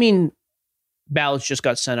 I mean, ballots just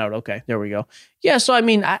got sent out. Okay, there we go. Yeah, so I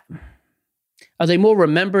mean, are they more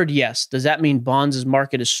remembered? Yes. Does that mean Bonds'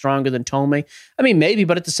 market is stronger than Thome? I mean, maybe,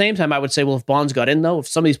 but at the same time, I would say, well, if Bonds got in, though, if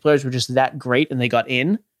some of these players were just that great and they got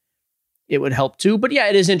in, it would help too. But yeah,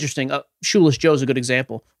 it is interesting. Shoeless Joe's a good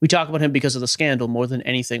example. We talk about him because of the scandal more than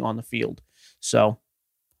anything on the field. So,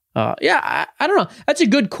 yeah, I don't know. That's a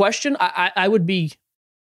good question. I would be.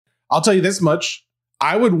 I'll tell you this much.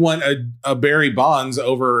 I would want a Barry Bonds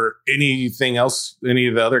over anything else, any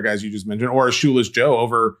of the other guys you just mentioned, or a Shoeless Joe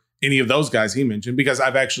over any of those guys he mentioned, because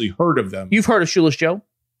I've actually heard of them. You've heard of Shoeless Joe?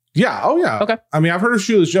 Yeah. Oh, yeah. Okay. I mean, I've heard of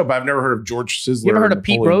Shoeless Joe, but I've never heard of George Sisler. You ever heard of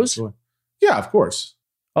Pete Rose? Yeah, of course.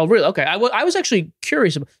 Oh, really? Okay. I was actually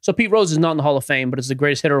curious. So Pete Rose is not in the Hall of Fame, but it's the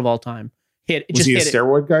greatest hitter of all time. Was he a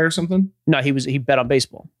steroid guy or something? No, he bet on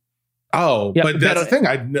baseball. Oh, yeah, but that's the thing.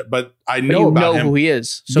 I know about him. Who he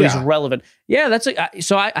is, so he's relevant. Yeah,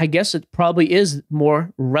 so I guess it probably is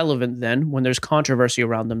more relevant then when there's controversy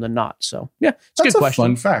around them than not. So yeah, it's a good question.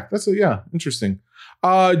 Fun fact. Interesting.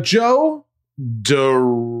 Joe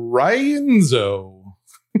D'Arienzo.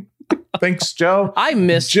 Thanks, Joe. I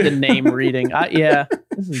missed the name reading. Yeah,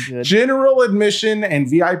 this is good. General admission and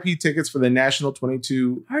VIP tickets for the National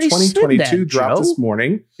 2022 dropped this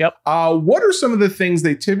morning. Yep. What are some of the things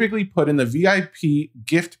they typically put in the VIP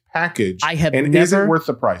gift package? Is it worth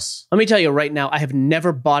the price? Let me tell you right now, I have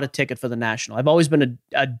never bought a ticket for the National. I've always been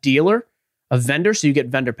a dealer, a vendor, so you get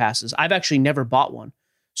vendor passes. I've actually never bought one.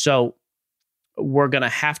 So we're going to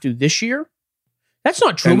have to this year. That's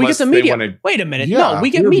not true. We get the media. Wait a minute. Yeah, no,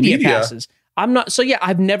 we get media passes. I'm not. So yeah,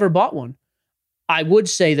 I've never bought one. I would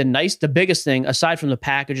say the biggest thing, aside from the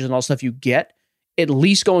packages and all the stuff you get, at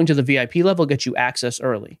least going to the VIP level gets you access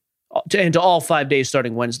early and to all 5 days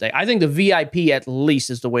starting Wednesday. I think the VIP at least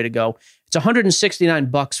is the way to go. It's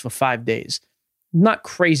 $169 for 5 days. Not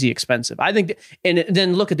crazy expensive. I think, and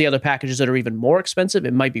then look at the other packages that are even more expensive.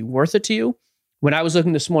 It might be worth it to you. When I was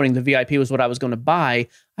looking this morning, the VIP was what I was going to buy.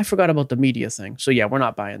 I forgot about the media thing. So yeah, we're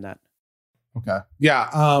not buying that. Okay.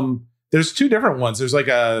 Yeah. There's two different ones. There's like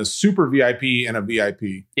a super VIP and a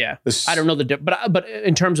VIP. Yeah. I don't know but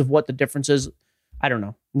in terms of what the difference is, I don't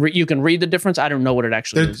know. You can read the difference. I don't know what it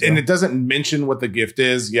actually is. And it doesn't mention what the gift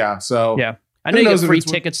is. Yeah. So yeah, I know you get free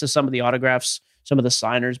tickets to some of the autographs, some of the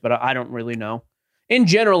signers, but I don't really know. In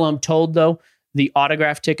general, I'm told though, the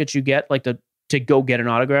autograph tickets you get, like to go get an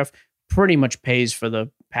autograph, pretty much pays for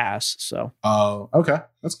the pass. So. Oh, okay.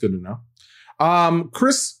 That's good to know.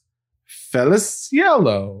 Chris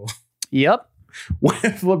Feliciello. Yep.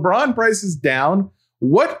 With LeBron prices down,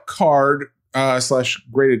 what card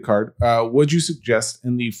 / graded card would you suggest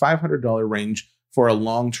in the $500 range for a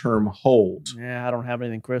long-term hold? Yeah, I don't have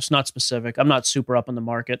anything, Chris. Not specific. I'm not super up on the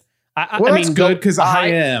market. That's good because I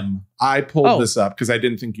am. I pulled this up because I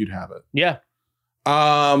didn't think you'd have it. Yeah.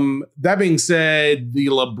 That being said, the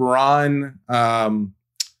LeBron.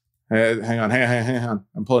 Hang on.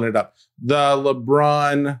 I'm pulling it up. The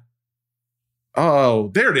LeBron.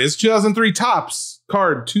 Oh, there it is. 2003 Topps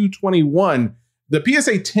card 221. The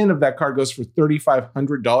PSA 10 of that card goes for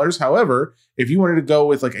 $3,500. However, if you wanted to go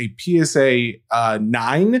with like a PSA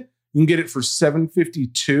 9, you can get it for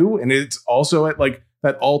 $752, and it's also at like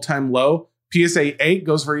that all-time low. PSA 8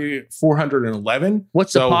 goes for $411.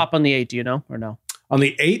 What's the pop on the 8? Do you know or no? On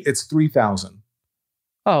the 8, it's $3,000.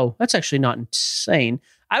 Oh, that's actually not insane.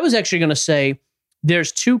 I was actually going to say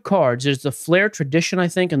there's two cards. There's the Flair Tradition, I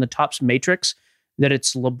think, and the Topps Matrix, that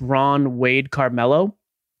it's LeBron, Wade, Carmelo.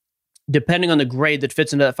 Depending on the grade that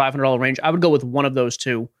fits into that $500 range, I would go with one of those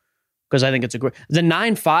two because I think it's a great. The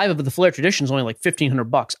 9.5 of the Flair Tradition is only like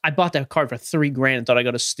 $1,500. I bought that card for $3,000 and thought I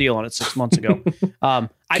got a steal on it 6 months ago. I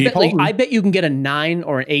bet you can get a 9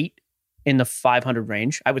 or an 8 in the 500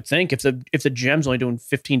 range. I would think if the gem's only doing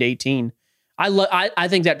 15 to 18. I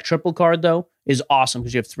think that triple card though is awesome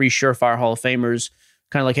because you have 3 surefire Hall of Famers.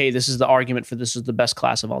 Kind of like, hey, this is the argument for this is the best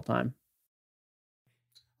class of all time.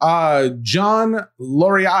 John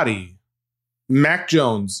Loriati, Mac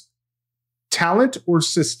Jones, talent or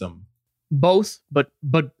system? Both, but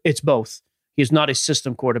it's both. He's not a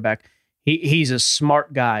system quarterback. He's a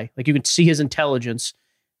smart guy. Like you can see his intelligence.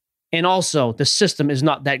 And also the system is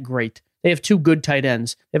not that great. They have 2 good tight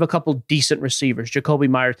ends. They have a couple decent receivers. Jacoby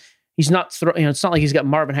Myers. He's not it's not like he's got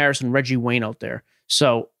Marvin Harrison and Reggie Wayne out there.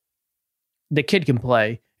 So the kid can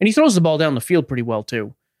play. And he throws the ball down the field pretty well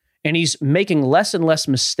too. And he's making less and less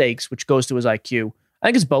mistakes, which goes to his IQ. I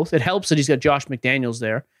think it's both. It helps that he's got Josh McDaniels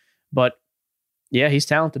there. But yeah, he's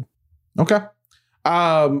talented. Okay.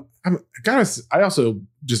 I also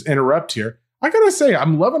just interrupt here. I gotta say,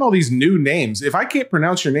 I'm loving all these new names. If I can't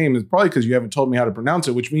pronounce your name, it's probably because you haven't told me how to pronounce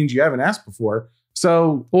it, which means you haven't asked before.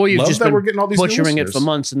 So, or you've just been we're getting all these butchering it for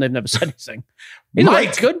months and they've never said anything. Mike,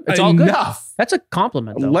 it's good. It's all good. That's a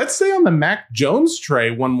compliment, though. Let's stay on the Mac Jones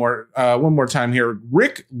tray one more time here.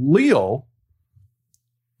 Rick Leal.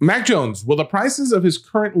 Mac Jones, will the prices of his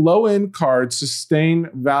current low-end cards sustain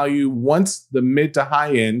value once the mid to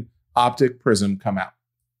high-end Optic Prism come out?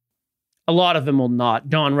 A lot of them will not.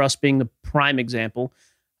 Don Russ being the prime example.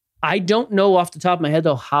 I don't know off the top of my head,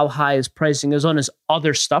 though, how high his pricing is on his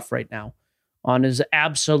other stuff right now, on his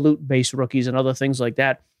absolute base rookies and other things like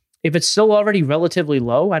that. If it's still already relatively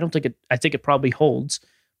low, I think it probably holds.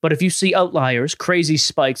 But if you see outliers, crazy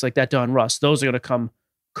spikes like that Don Russ, those are going to come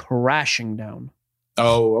crashing down.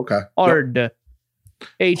 Oh, okay. Hard. Yep.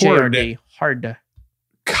 H-A-R-D. Hard.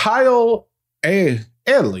 Kyle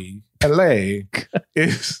Ellie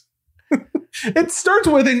is... It starts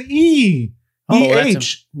with an E.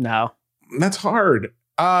 E-H. No. That's hard.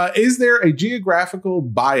 Is there a geographical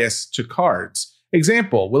bias to cards?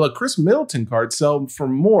 Example, will a Chris Middleton card sell for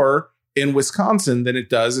more in Wisconsin than it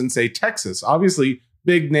does in, say, Texas? Obviously,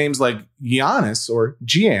 big names like Giannis or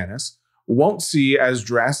Giannis won't see as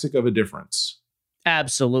drastic of a difference.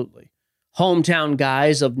 Absolutely. Hometown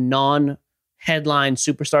guys of non-headline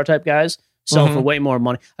superstar type guys sell for way more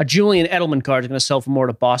money. A Julian Edelman card is going to sell for more at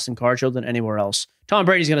a Boston Card Show than anywhere else. Tom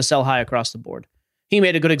Brady's going to sell high across the board. He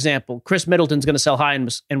made a good example. Chris Middleton's going to sell high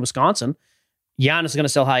in Wisconsin. Giannis is going to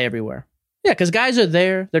sell high everywhere. Yeah, because guys are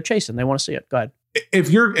there. They're chasing. They want to see it. Go ahead. If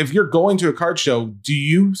you're going to a card show, do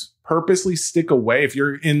you purposely stick away? If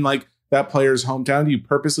you're in like that player's hometown, do you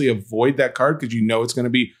purposely avoid that card because you know it's going to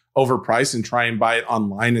be overpriced and try and buy it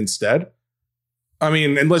online instead? I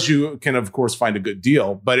mean, unless you can, of course, find a good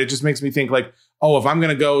deal. But it just makes me think like, oh, if I'm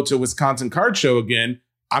going to go to Wisconsin Card Show again,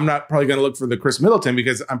 I'm not probably going to look for the Chris Middleton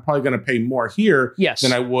because I'm probably going to pay more here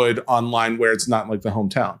than I would online where it's not like the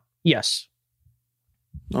hometown. Yes.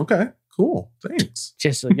 Okay, cool. Thanks.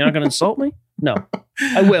 Just you're not going to insult me? No,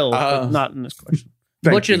 I will, but not in this question.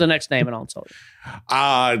 Butcher the next name and I'll insult you.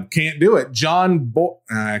 Can't do it.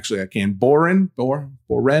 Actually, I can. Boren.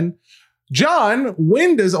 John,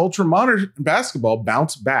 when does ultra-modern basketball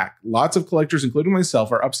bounce back? Lots of collectors, including myself,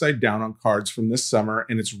 are upside down on cards from this summer,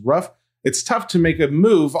 and it's rough. It's tough to make a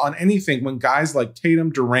move on anything when guys like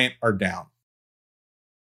Tatum, Durant are down.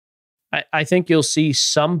 I think you'll see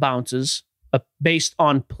some bounces based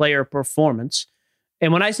on player performance.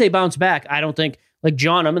 And when I say bounce back, I don't think, like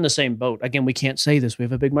John, I'm in the same boat. Again, we can't say this. We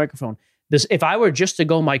have a big microphone. If I were just to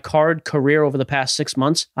go my card career over the past 6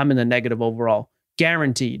 months, I'm in the negative overall.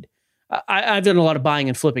 Guaranteed. I've done a lot of buying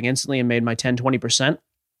and flipping instantly and made my 10, 20%.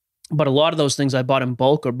 But a lot of those things I bought in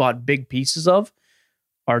bulk or bought big pieces of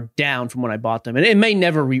are down from when I bought them. And it may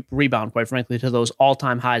never rebound, quite frankly, to those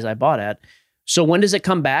all-time highs I bought at. So when does it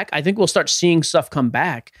come back? I think we'll start seeing stuff come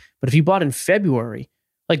back. But if you bought in February,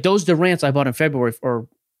 like those Durants I bought in February or,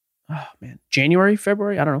 January,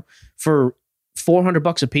 February, I don't know, for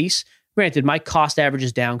 $400 a piece. Granted, my cost average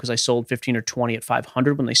is down because I sold 15 or 20 at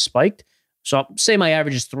 500 when they spiked. So I'll say my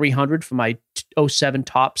average is 300 for my 07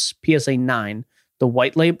 Topps PSA 9, the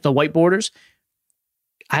white borders.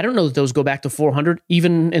 I don't know that those go back to 400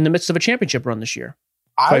 even in the midst of a championship run this year.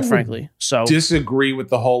 Quite frankly, so disagree with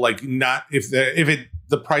the whole not if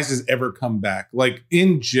the prices ever come back. Like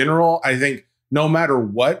in general, I think no matter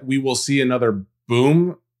what, we will see another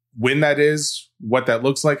boom. When that is, what that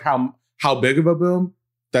looks like, how big of a boom,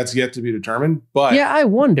 that's yet to be determined. But yeah, I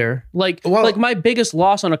wonder. Like my biggest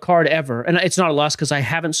loss on a card ever, and it's not a loss because I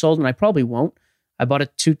haven't sold and I probably won't. I bought a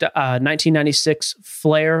 1996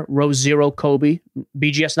 Flair Rose Zero Kobe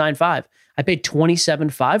BGS 9.5. I paid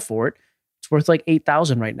 $27.5 for it. It's worth like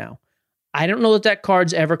 $8,000 right now. I don't know that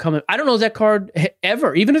card's ever coming. I don't know that card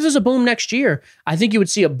ever. Even if there's a boom next year, I think you would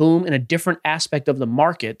see a boom in a different aspect of the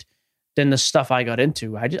market than the stuff I got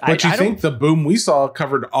into. I think the boom we saw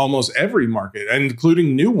covered almost every market,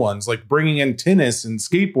 including new ones, like bringing in tennis and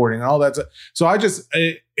skateboarding and all that. So I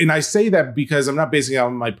say that because I'm not basing it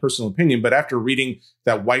on my personal opinion, but after reading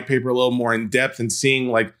that white paper a little more in depth and seeing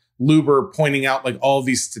like Luber pointing out like all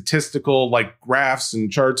these statistical like graphs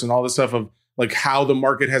and charts and all this stuff of like how the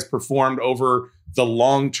market has performed over the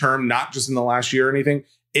long term, not just in the last year or anything,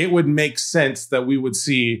 it would make sense that we would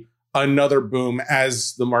see another boom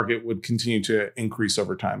as the market would continue to increase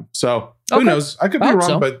over time. So who knows? I could be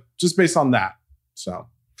wrong, but just based on that. So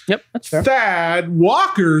yep, that's fair. Thad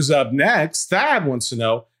Walker's up next. Thad wants to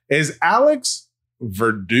know, is Alex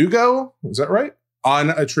Verdugo, is that right, on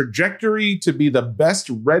a trajectory to be the best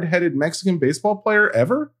redheaded Mexican baseball player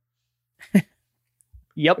ever?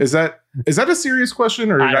 Yep. Is that a serious question,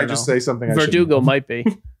 or did I just say something? Verdugo might be.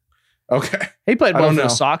 Okay. He played well for the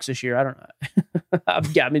Sox this year. I don't know.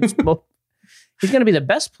 Yeah, I mean, he's going to be the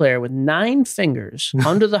best player with 9 fingers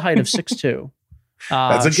under the height of 6'2".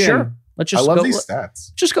 That's again. Sure. Let's just these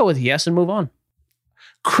stats. Just go with yes and move on.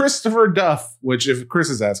 Christopher Duff, which if Chris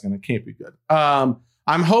is asking, it can't be good. I'm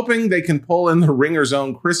hoping they can pull in the Ringer's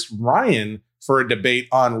own Chris Ryan for a debate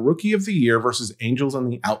on Rookie of the Year versus Angels in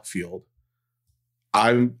the outfield.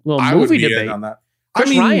 I would be debate in on that.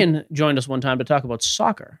 Chris Ryan joined us one time to talk about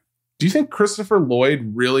soccer. Do you think Christopher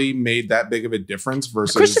Lloyd really made that big of a difference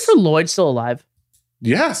versus... Christopher Lloyd still alive?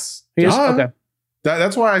 Yes. He is? Okay.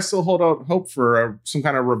 That's why I still hold out hope for some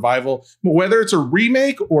kind of revival. Whether it's a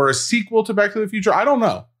remake or a sequel to Back to the Future, I don't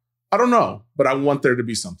know. But I want there to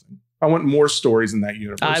be something. I want more stories in that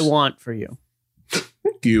universe. I want for you.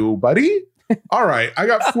 Thank you, buddy. All right. I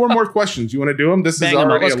got 4 more questions. You want to do them? This is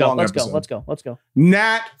already a long episode. Let's go.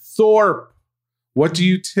 Nat Thorpe. What do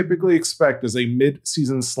you typically expect as a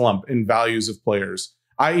mid-season slump in values of players?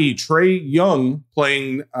 I.e., Trae Young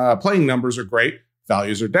playing numbers are great,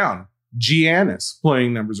 values are down. Giannis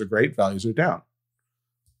playing numbers are great, values are down.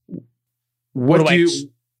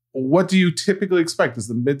 What do you typically expect as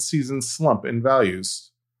the mid-season slump in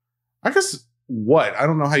values? I guess what? I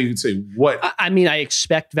don't know how you could say what. I mean, I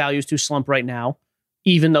expect values to slump right now,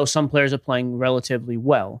 even though some players are playing relatively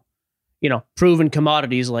well. You know, proven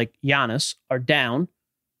commodities like Giannis are down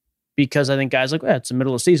because I think guys like, it's the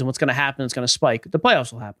middle of the season. What's going to happen? It's going to spike. The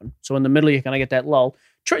playoffs will happen. So in the middle, you're going to get that lull.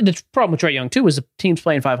 The problem with Trae Young, too, is the team's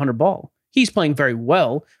playing 500 ball. He's playing very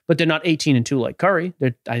well, but they're not 18-2 like Curry.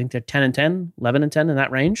 I think they're 10-10, 11-10 in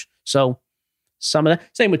that range. So some of that.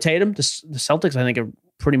 Same with Tatum. The Celtics, I think, are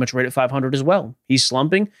pretty much right at 500 as well. He's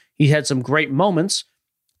slumping. He had some great moments.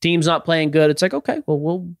 Team's not playing good. It's like, okay, well,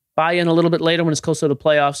 we'll buy in a little bit later when it's closer to the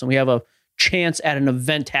playoffs and we have a chance at an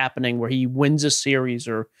event happening where he wins a series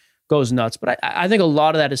or goes nuts. But I think a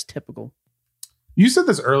lot of that is typical. You said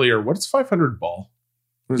this earlier. What's 500 ball?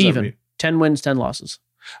 What does even. 10 wins, 10 losses.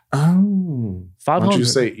 Oh. 500. Why don't you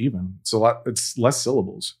say even? It's a lot. It's less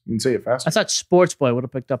syllables. You can say it faster. I thought Sports Boy would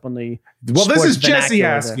have picked up on the Well, this is Jesse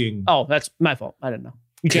asking. There. Oh, that's my fault. I didn't know.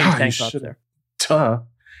 You changed tank tops there.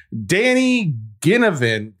 Danny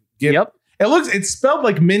Ginnivan. Yep. It's spelled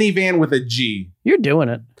like minivan with a G. You're doing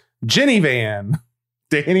it. Ginny Van.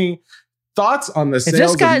 Danny, thoughts on the sales? If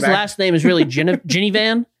this guy's last name is really Ginny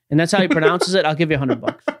Van, and that's how he pronounces it, I'll give you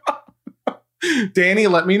 $100. Danny,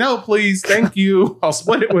 let me know, please. Thank you. I'll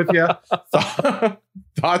split it with you.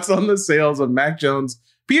 Thoughts on the sales of Mac Jones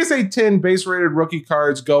PSA 10 base rated rookie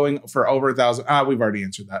cards going for over 1,000. We've already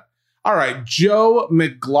answered that. All right, Joe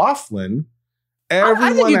McLaughlin.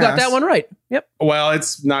 I think you got that one right. Yep. Well,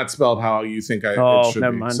 it's not spelled how you think it should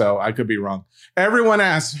be. Mind. So I could be wrong. Everyone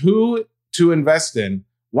asks who to invest in.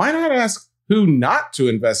 Why not ask who not to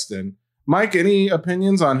invest in? Mike, any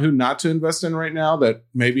opinions on who not to invest in right now that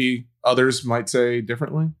maybe others might say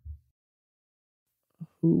differently?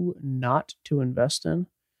 Who not to invest in?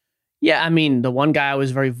 Yeah, I mean, the one guy I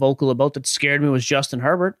was very vocal about that scared me was Justin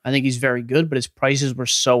Herbert. I think he's very good, but his prices were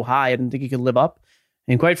so high, I didn't think he could live up.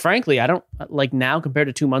 And quite frankly, I don't like now compared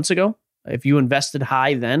to 2 months ago. If you invested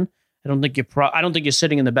high then, I don't think you're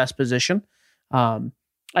sitting in the best position. I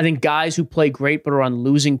think guys who play great but are on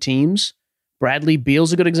losing teams, Bradley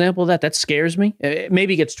Beal's a good example of that. That scares me.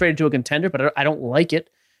 Maybe he gets traded to a contender, but I don't like it.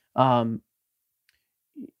 Cole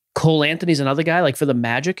Anthony's another guy, like for the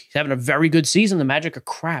Magic. He's having a very good season. The Magic are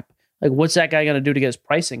crap. Like, what's that guy going to do to get his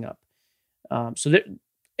pricing up?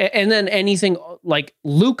 And then anything like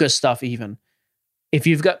Luka stuff, even. If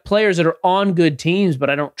you've got players that are on good teams, but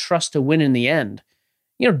I don't trust to win in the end.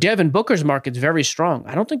 Devin Booker's market's very strong.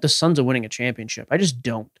 I don't think the Suns are winning a championship. I just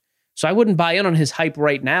don't. So I wouldn't buy in on his hype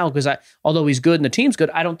right now because although he's good and the team's good,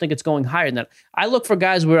 I don't think it's going higher than that. I look for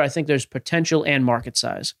guys where I think there's potential and market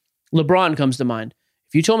size. LeBron comes to mind.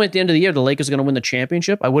 If you told me at the end of the year the Lakers are going to win the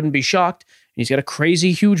championship, I wouldn't be shocked. He's got a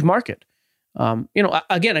crazy, huge market.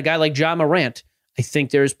 Again, a guy like Ja Morant, I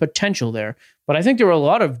think there's potential there. But I think there are a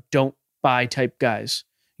lot of don't buy type guys.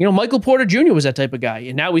 Michael Porter Jr. was that type of guy,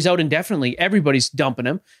 and now he's out indefinitely. Everybody's dumping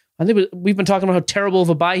him. I think we've been talking about how terrible of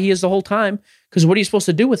a buy he is the whole time, because what are you supposed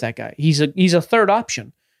to do with that guy? He's a third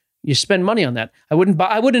option. You spend money on that. I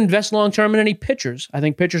wouldn't invest long-term in any pitchers. I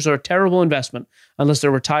think pitchers are a terrible investment unless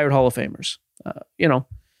they're retired Hall of Famers.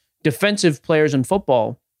 Defensive players in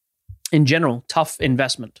football, in general, tough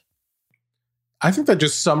investment. I think that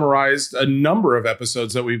just summarized a number of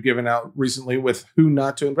episodes that we've given out recently with who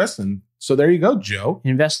not to invest in. So there you go, Joe.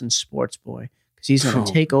 Invest in Sports Boy, because he's going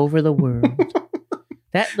to take over the world.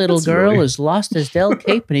 That little girl has lost his Del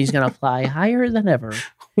Cape, and he's going to fly higher than ever.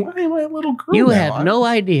 Why am I a little girl? You have no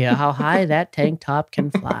idea how high that tank top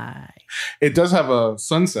can fly. It does have a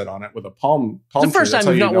sunset on it with a palm It's the first time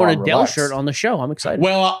you've not worn a Dell shirt on the show. I'm excited.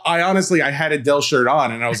 Well, I had a Dell shirt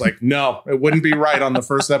on, and I was like, no, it wouldn't be right on the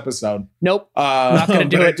first episode. Nope. Not going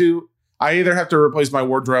to do it. I either have to replace my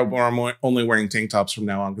wardrobe or I'm only wearing tank tops from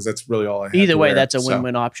now on, because that's really all I have. Either way, that's a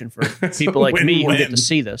win-win option for people like me who get to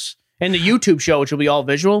see this. And the YouTube show, which will be all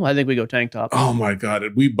visual, I think we go tank top. Oh my God.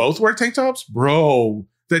 We both wear tank tops? Bro.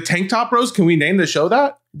 The Tank Top Bros? Can we name the show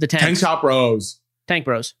that? The Tanks. Tank Top Bros. Tank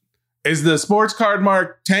Bros. Is the sports card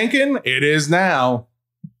mark tanking? It is now.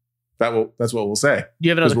 That's what we'll say. Do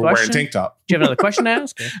you have another question? We're wearing tank top. Do you have another question to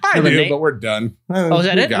ask? I do, but we're done. Oh, is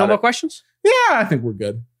that it? No more questions? Yeah, I think we're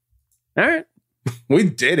good. All right. We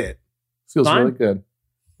did it. Feels really good.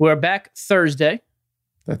 We're back Thursday.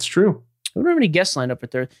 That's true. We don't have any guests lined up for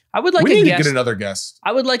Thursday. I would like we need to get another guest.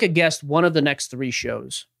 I would like a guest one of the next 3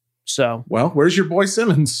 shows. So, well, where's your boy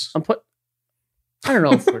Simmons? I don't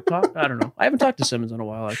know if we're talking. I don't know. I haven't talked to Simmons in a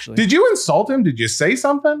while, actually. Did you insult him? Did you say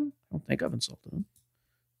something? I don't think I've insulted him.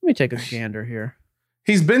 Let me take a gander here.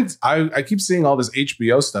 He's been. I keep seeing all this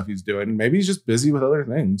HBO stuff he's doing. Maybe he's just busy with other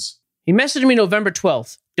things. He messaged me November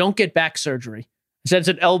 12th. Don't get back surgery. He said it's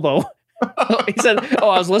an elbow. He said, I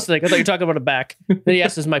was listening. I thought you were talking about a back. Then he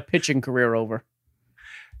asked, is my pitching career over?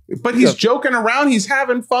 But he's joking around. He's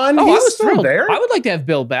having fun. Oh, he's I was still thrilled. there. I would like to have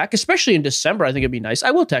Bill back, especially in December. I think it'd be nice.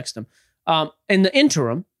 I will text him. In the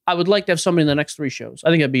interim, I would like to have somebody in the next 3 shows. I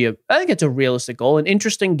think it's a realistic goal, an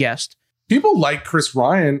interesting guest. People like Chris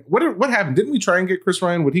Ryan. What happened? Didn't we try and get Chris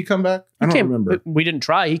Ryan? Would he come back? I don't remember. We didn't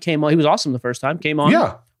try. He came on. He was awesome the first time. Came on.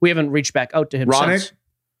 Yeah. We haven't reached back out to him since.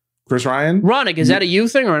 Chris Ryan? Ronick, is that a you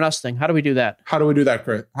thing or an us thing? How do we do that? How do we do that,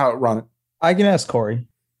 Chris? Ronick? I can ask Corey.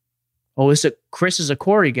 Oh, Chris is a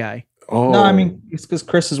Corey guy. Oh. No, I mean, it's because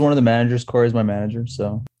Chris is one of the managers. Corey's my manager,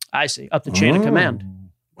 so. I see. Up the chain of command.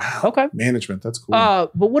 Wow. Okay. Management. That's cool.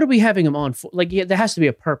 But what are we having him on for? Like, there has to be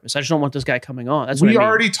a purpose. I just don't want this guy coming on. That's what we I mean.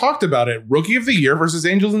 already talked about it. Rookie of the year versus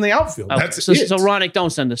Angels in the outfield. Okay. That's so, it. So, Ronick, don't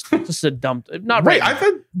send us. This is a dump. Not Wait, right. I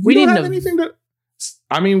thought we don't have anything to.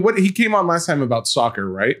 I mean, what he came on last time about soccer,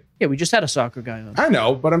 right? Yeah, we just had a soccer guy on. I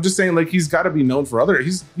know, but I'm just saying, like, he's got to be known for other.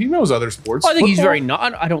 He knows other sports. I think he's Football? very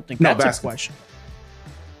not. I don't think that's a question.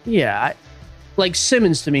 Yeah, like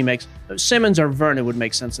Simmons to me makes Simmons or Vernon would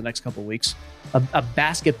make sense the next couple of weeks. A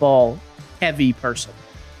basketball heavy person.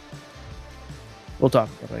 We'll talk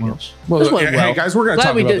about it, I guess. Well, hey guys, we're going to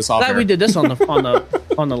talk about this off Glad we did this on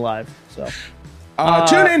the live. So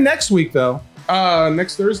tune in next week though.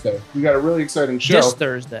 Next Thursday, we got a really exciting show. This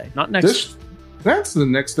Thursday, not next. That's the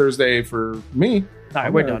next Thursday for me. All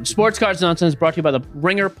right, we're done. Sports Cards Nonsense brought to you by the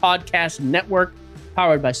Ringer Podcast Network,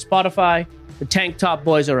 powered by Spotify. The Tank Top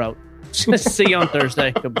Boys are out. See you on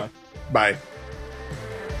Thursday. Goodbye. Bye.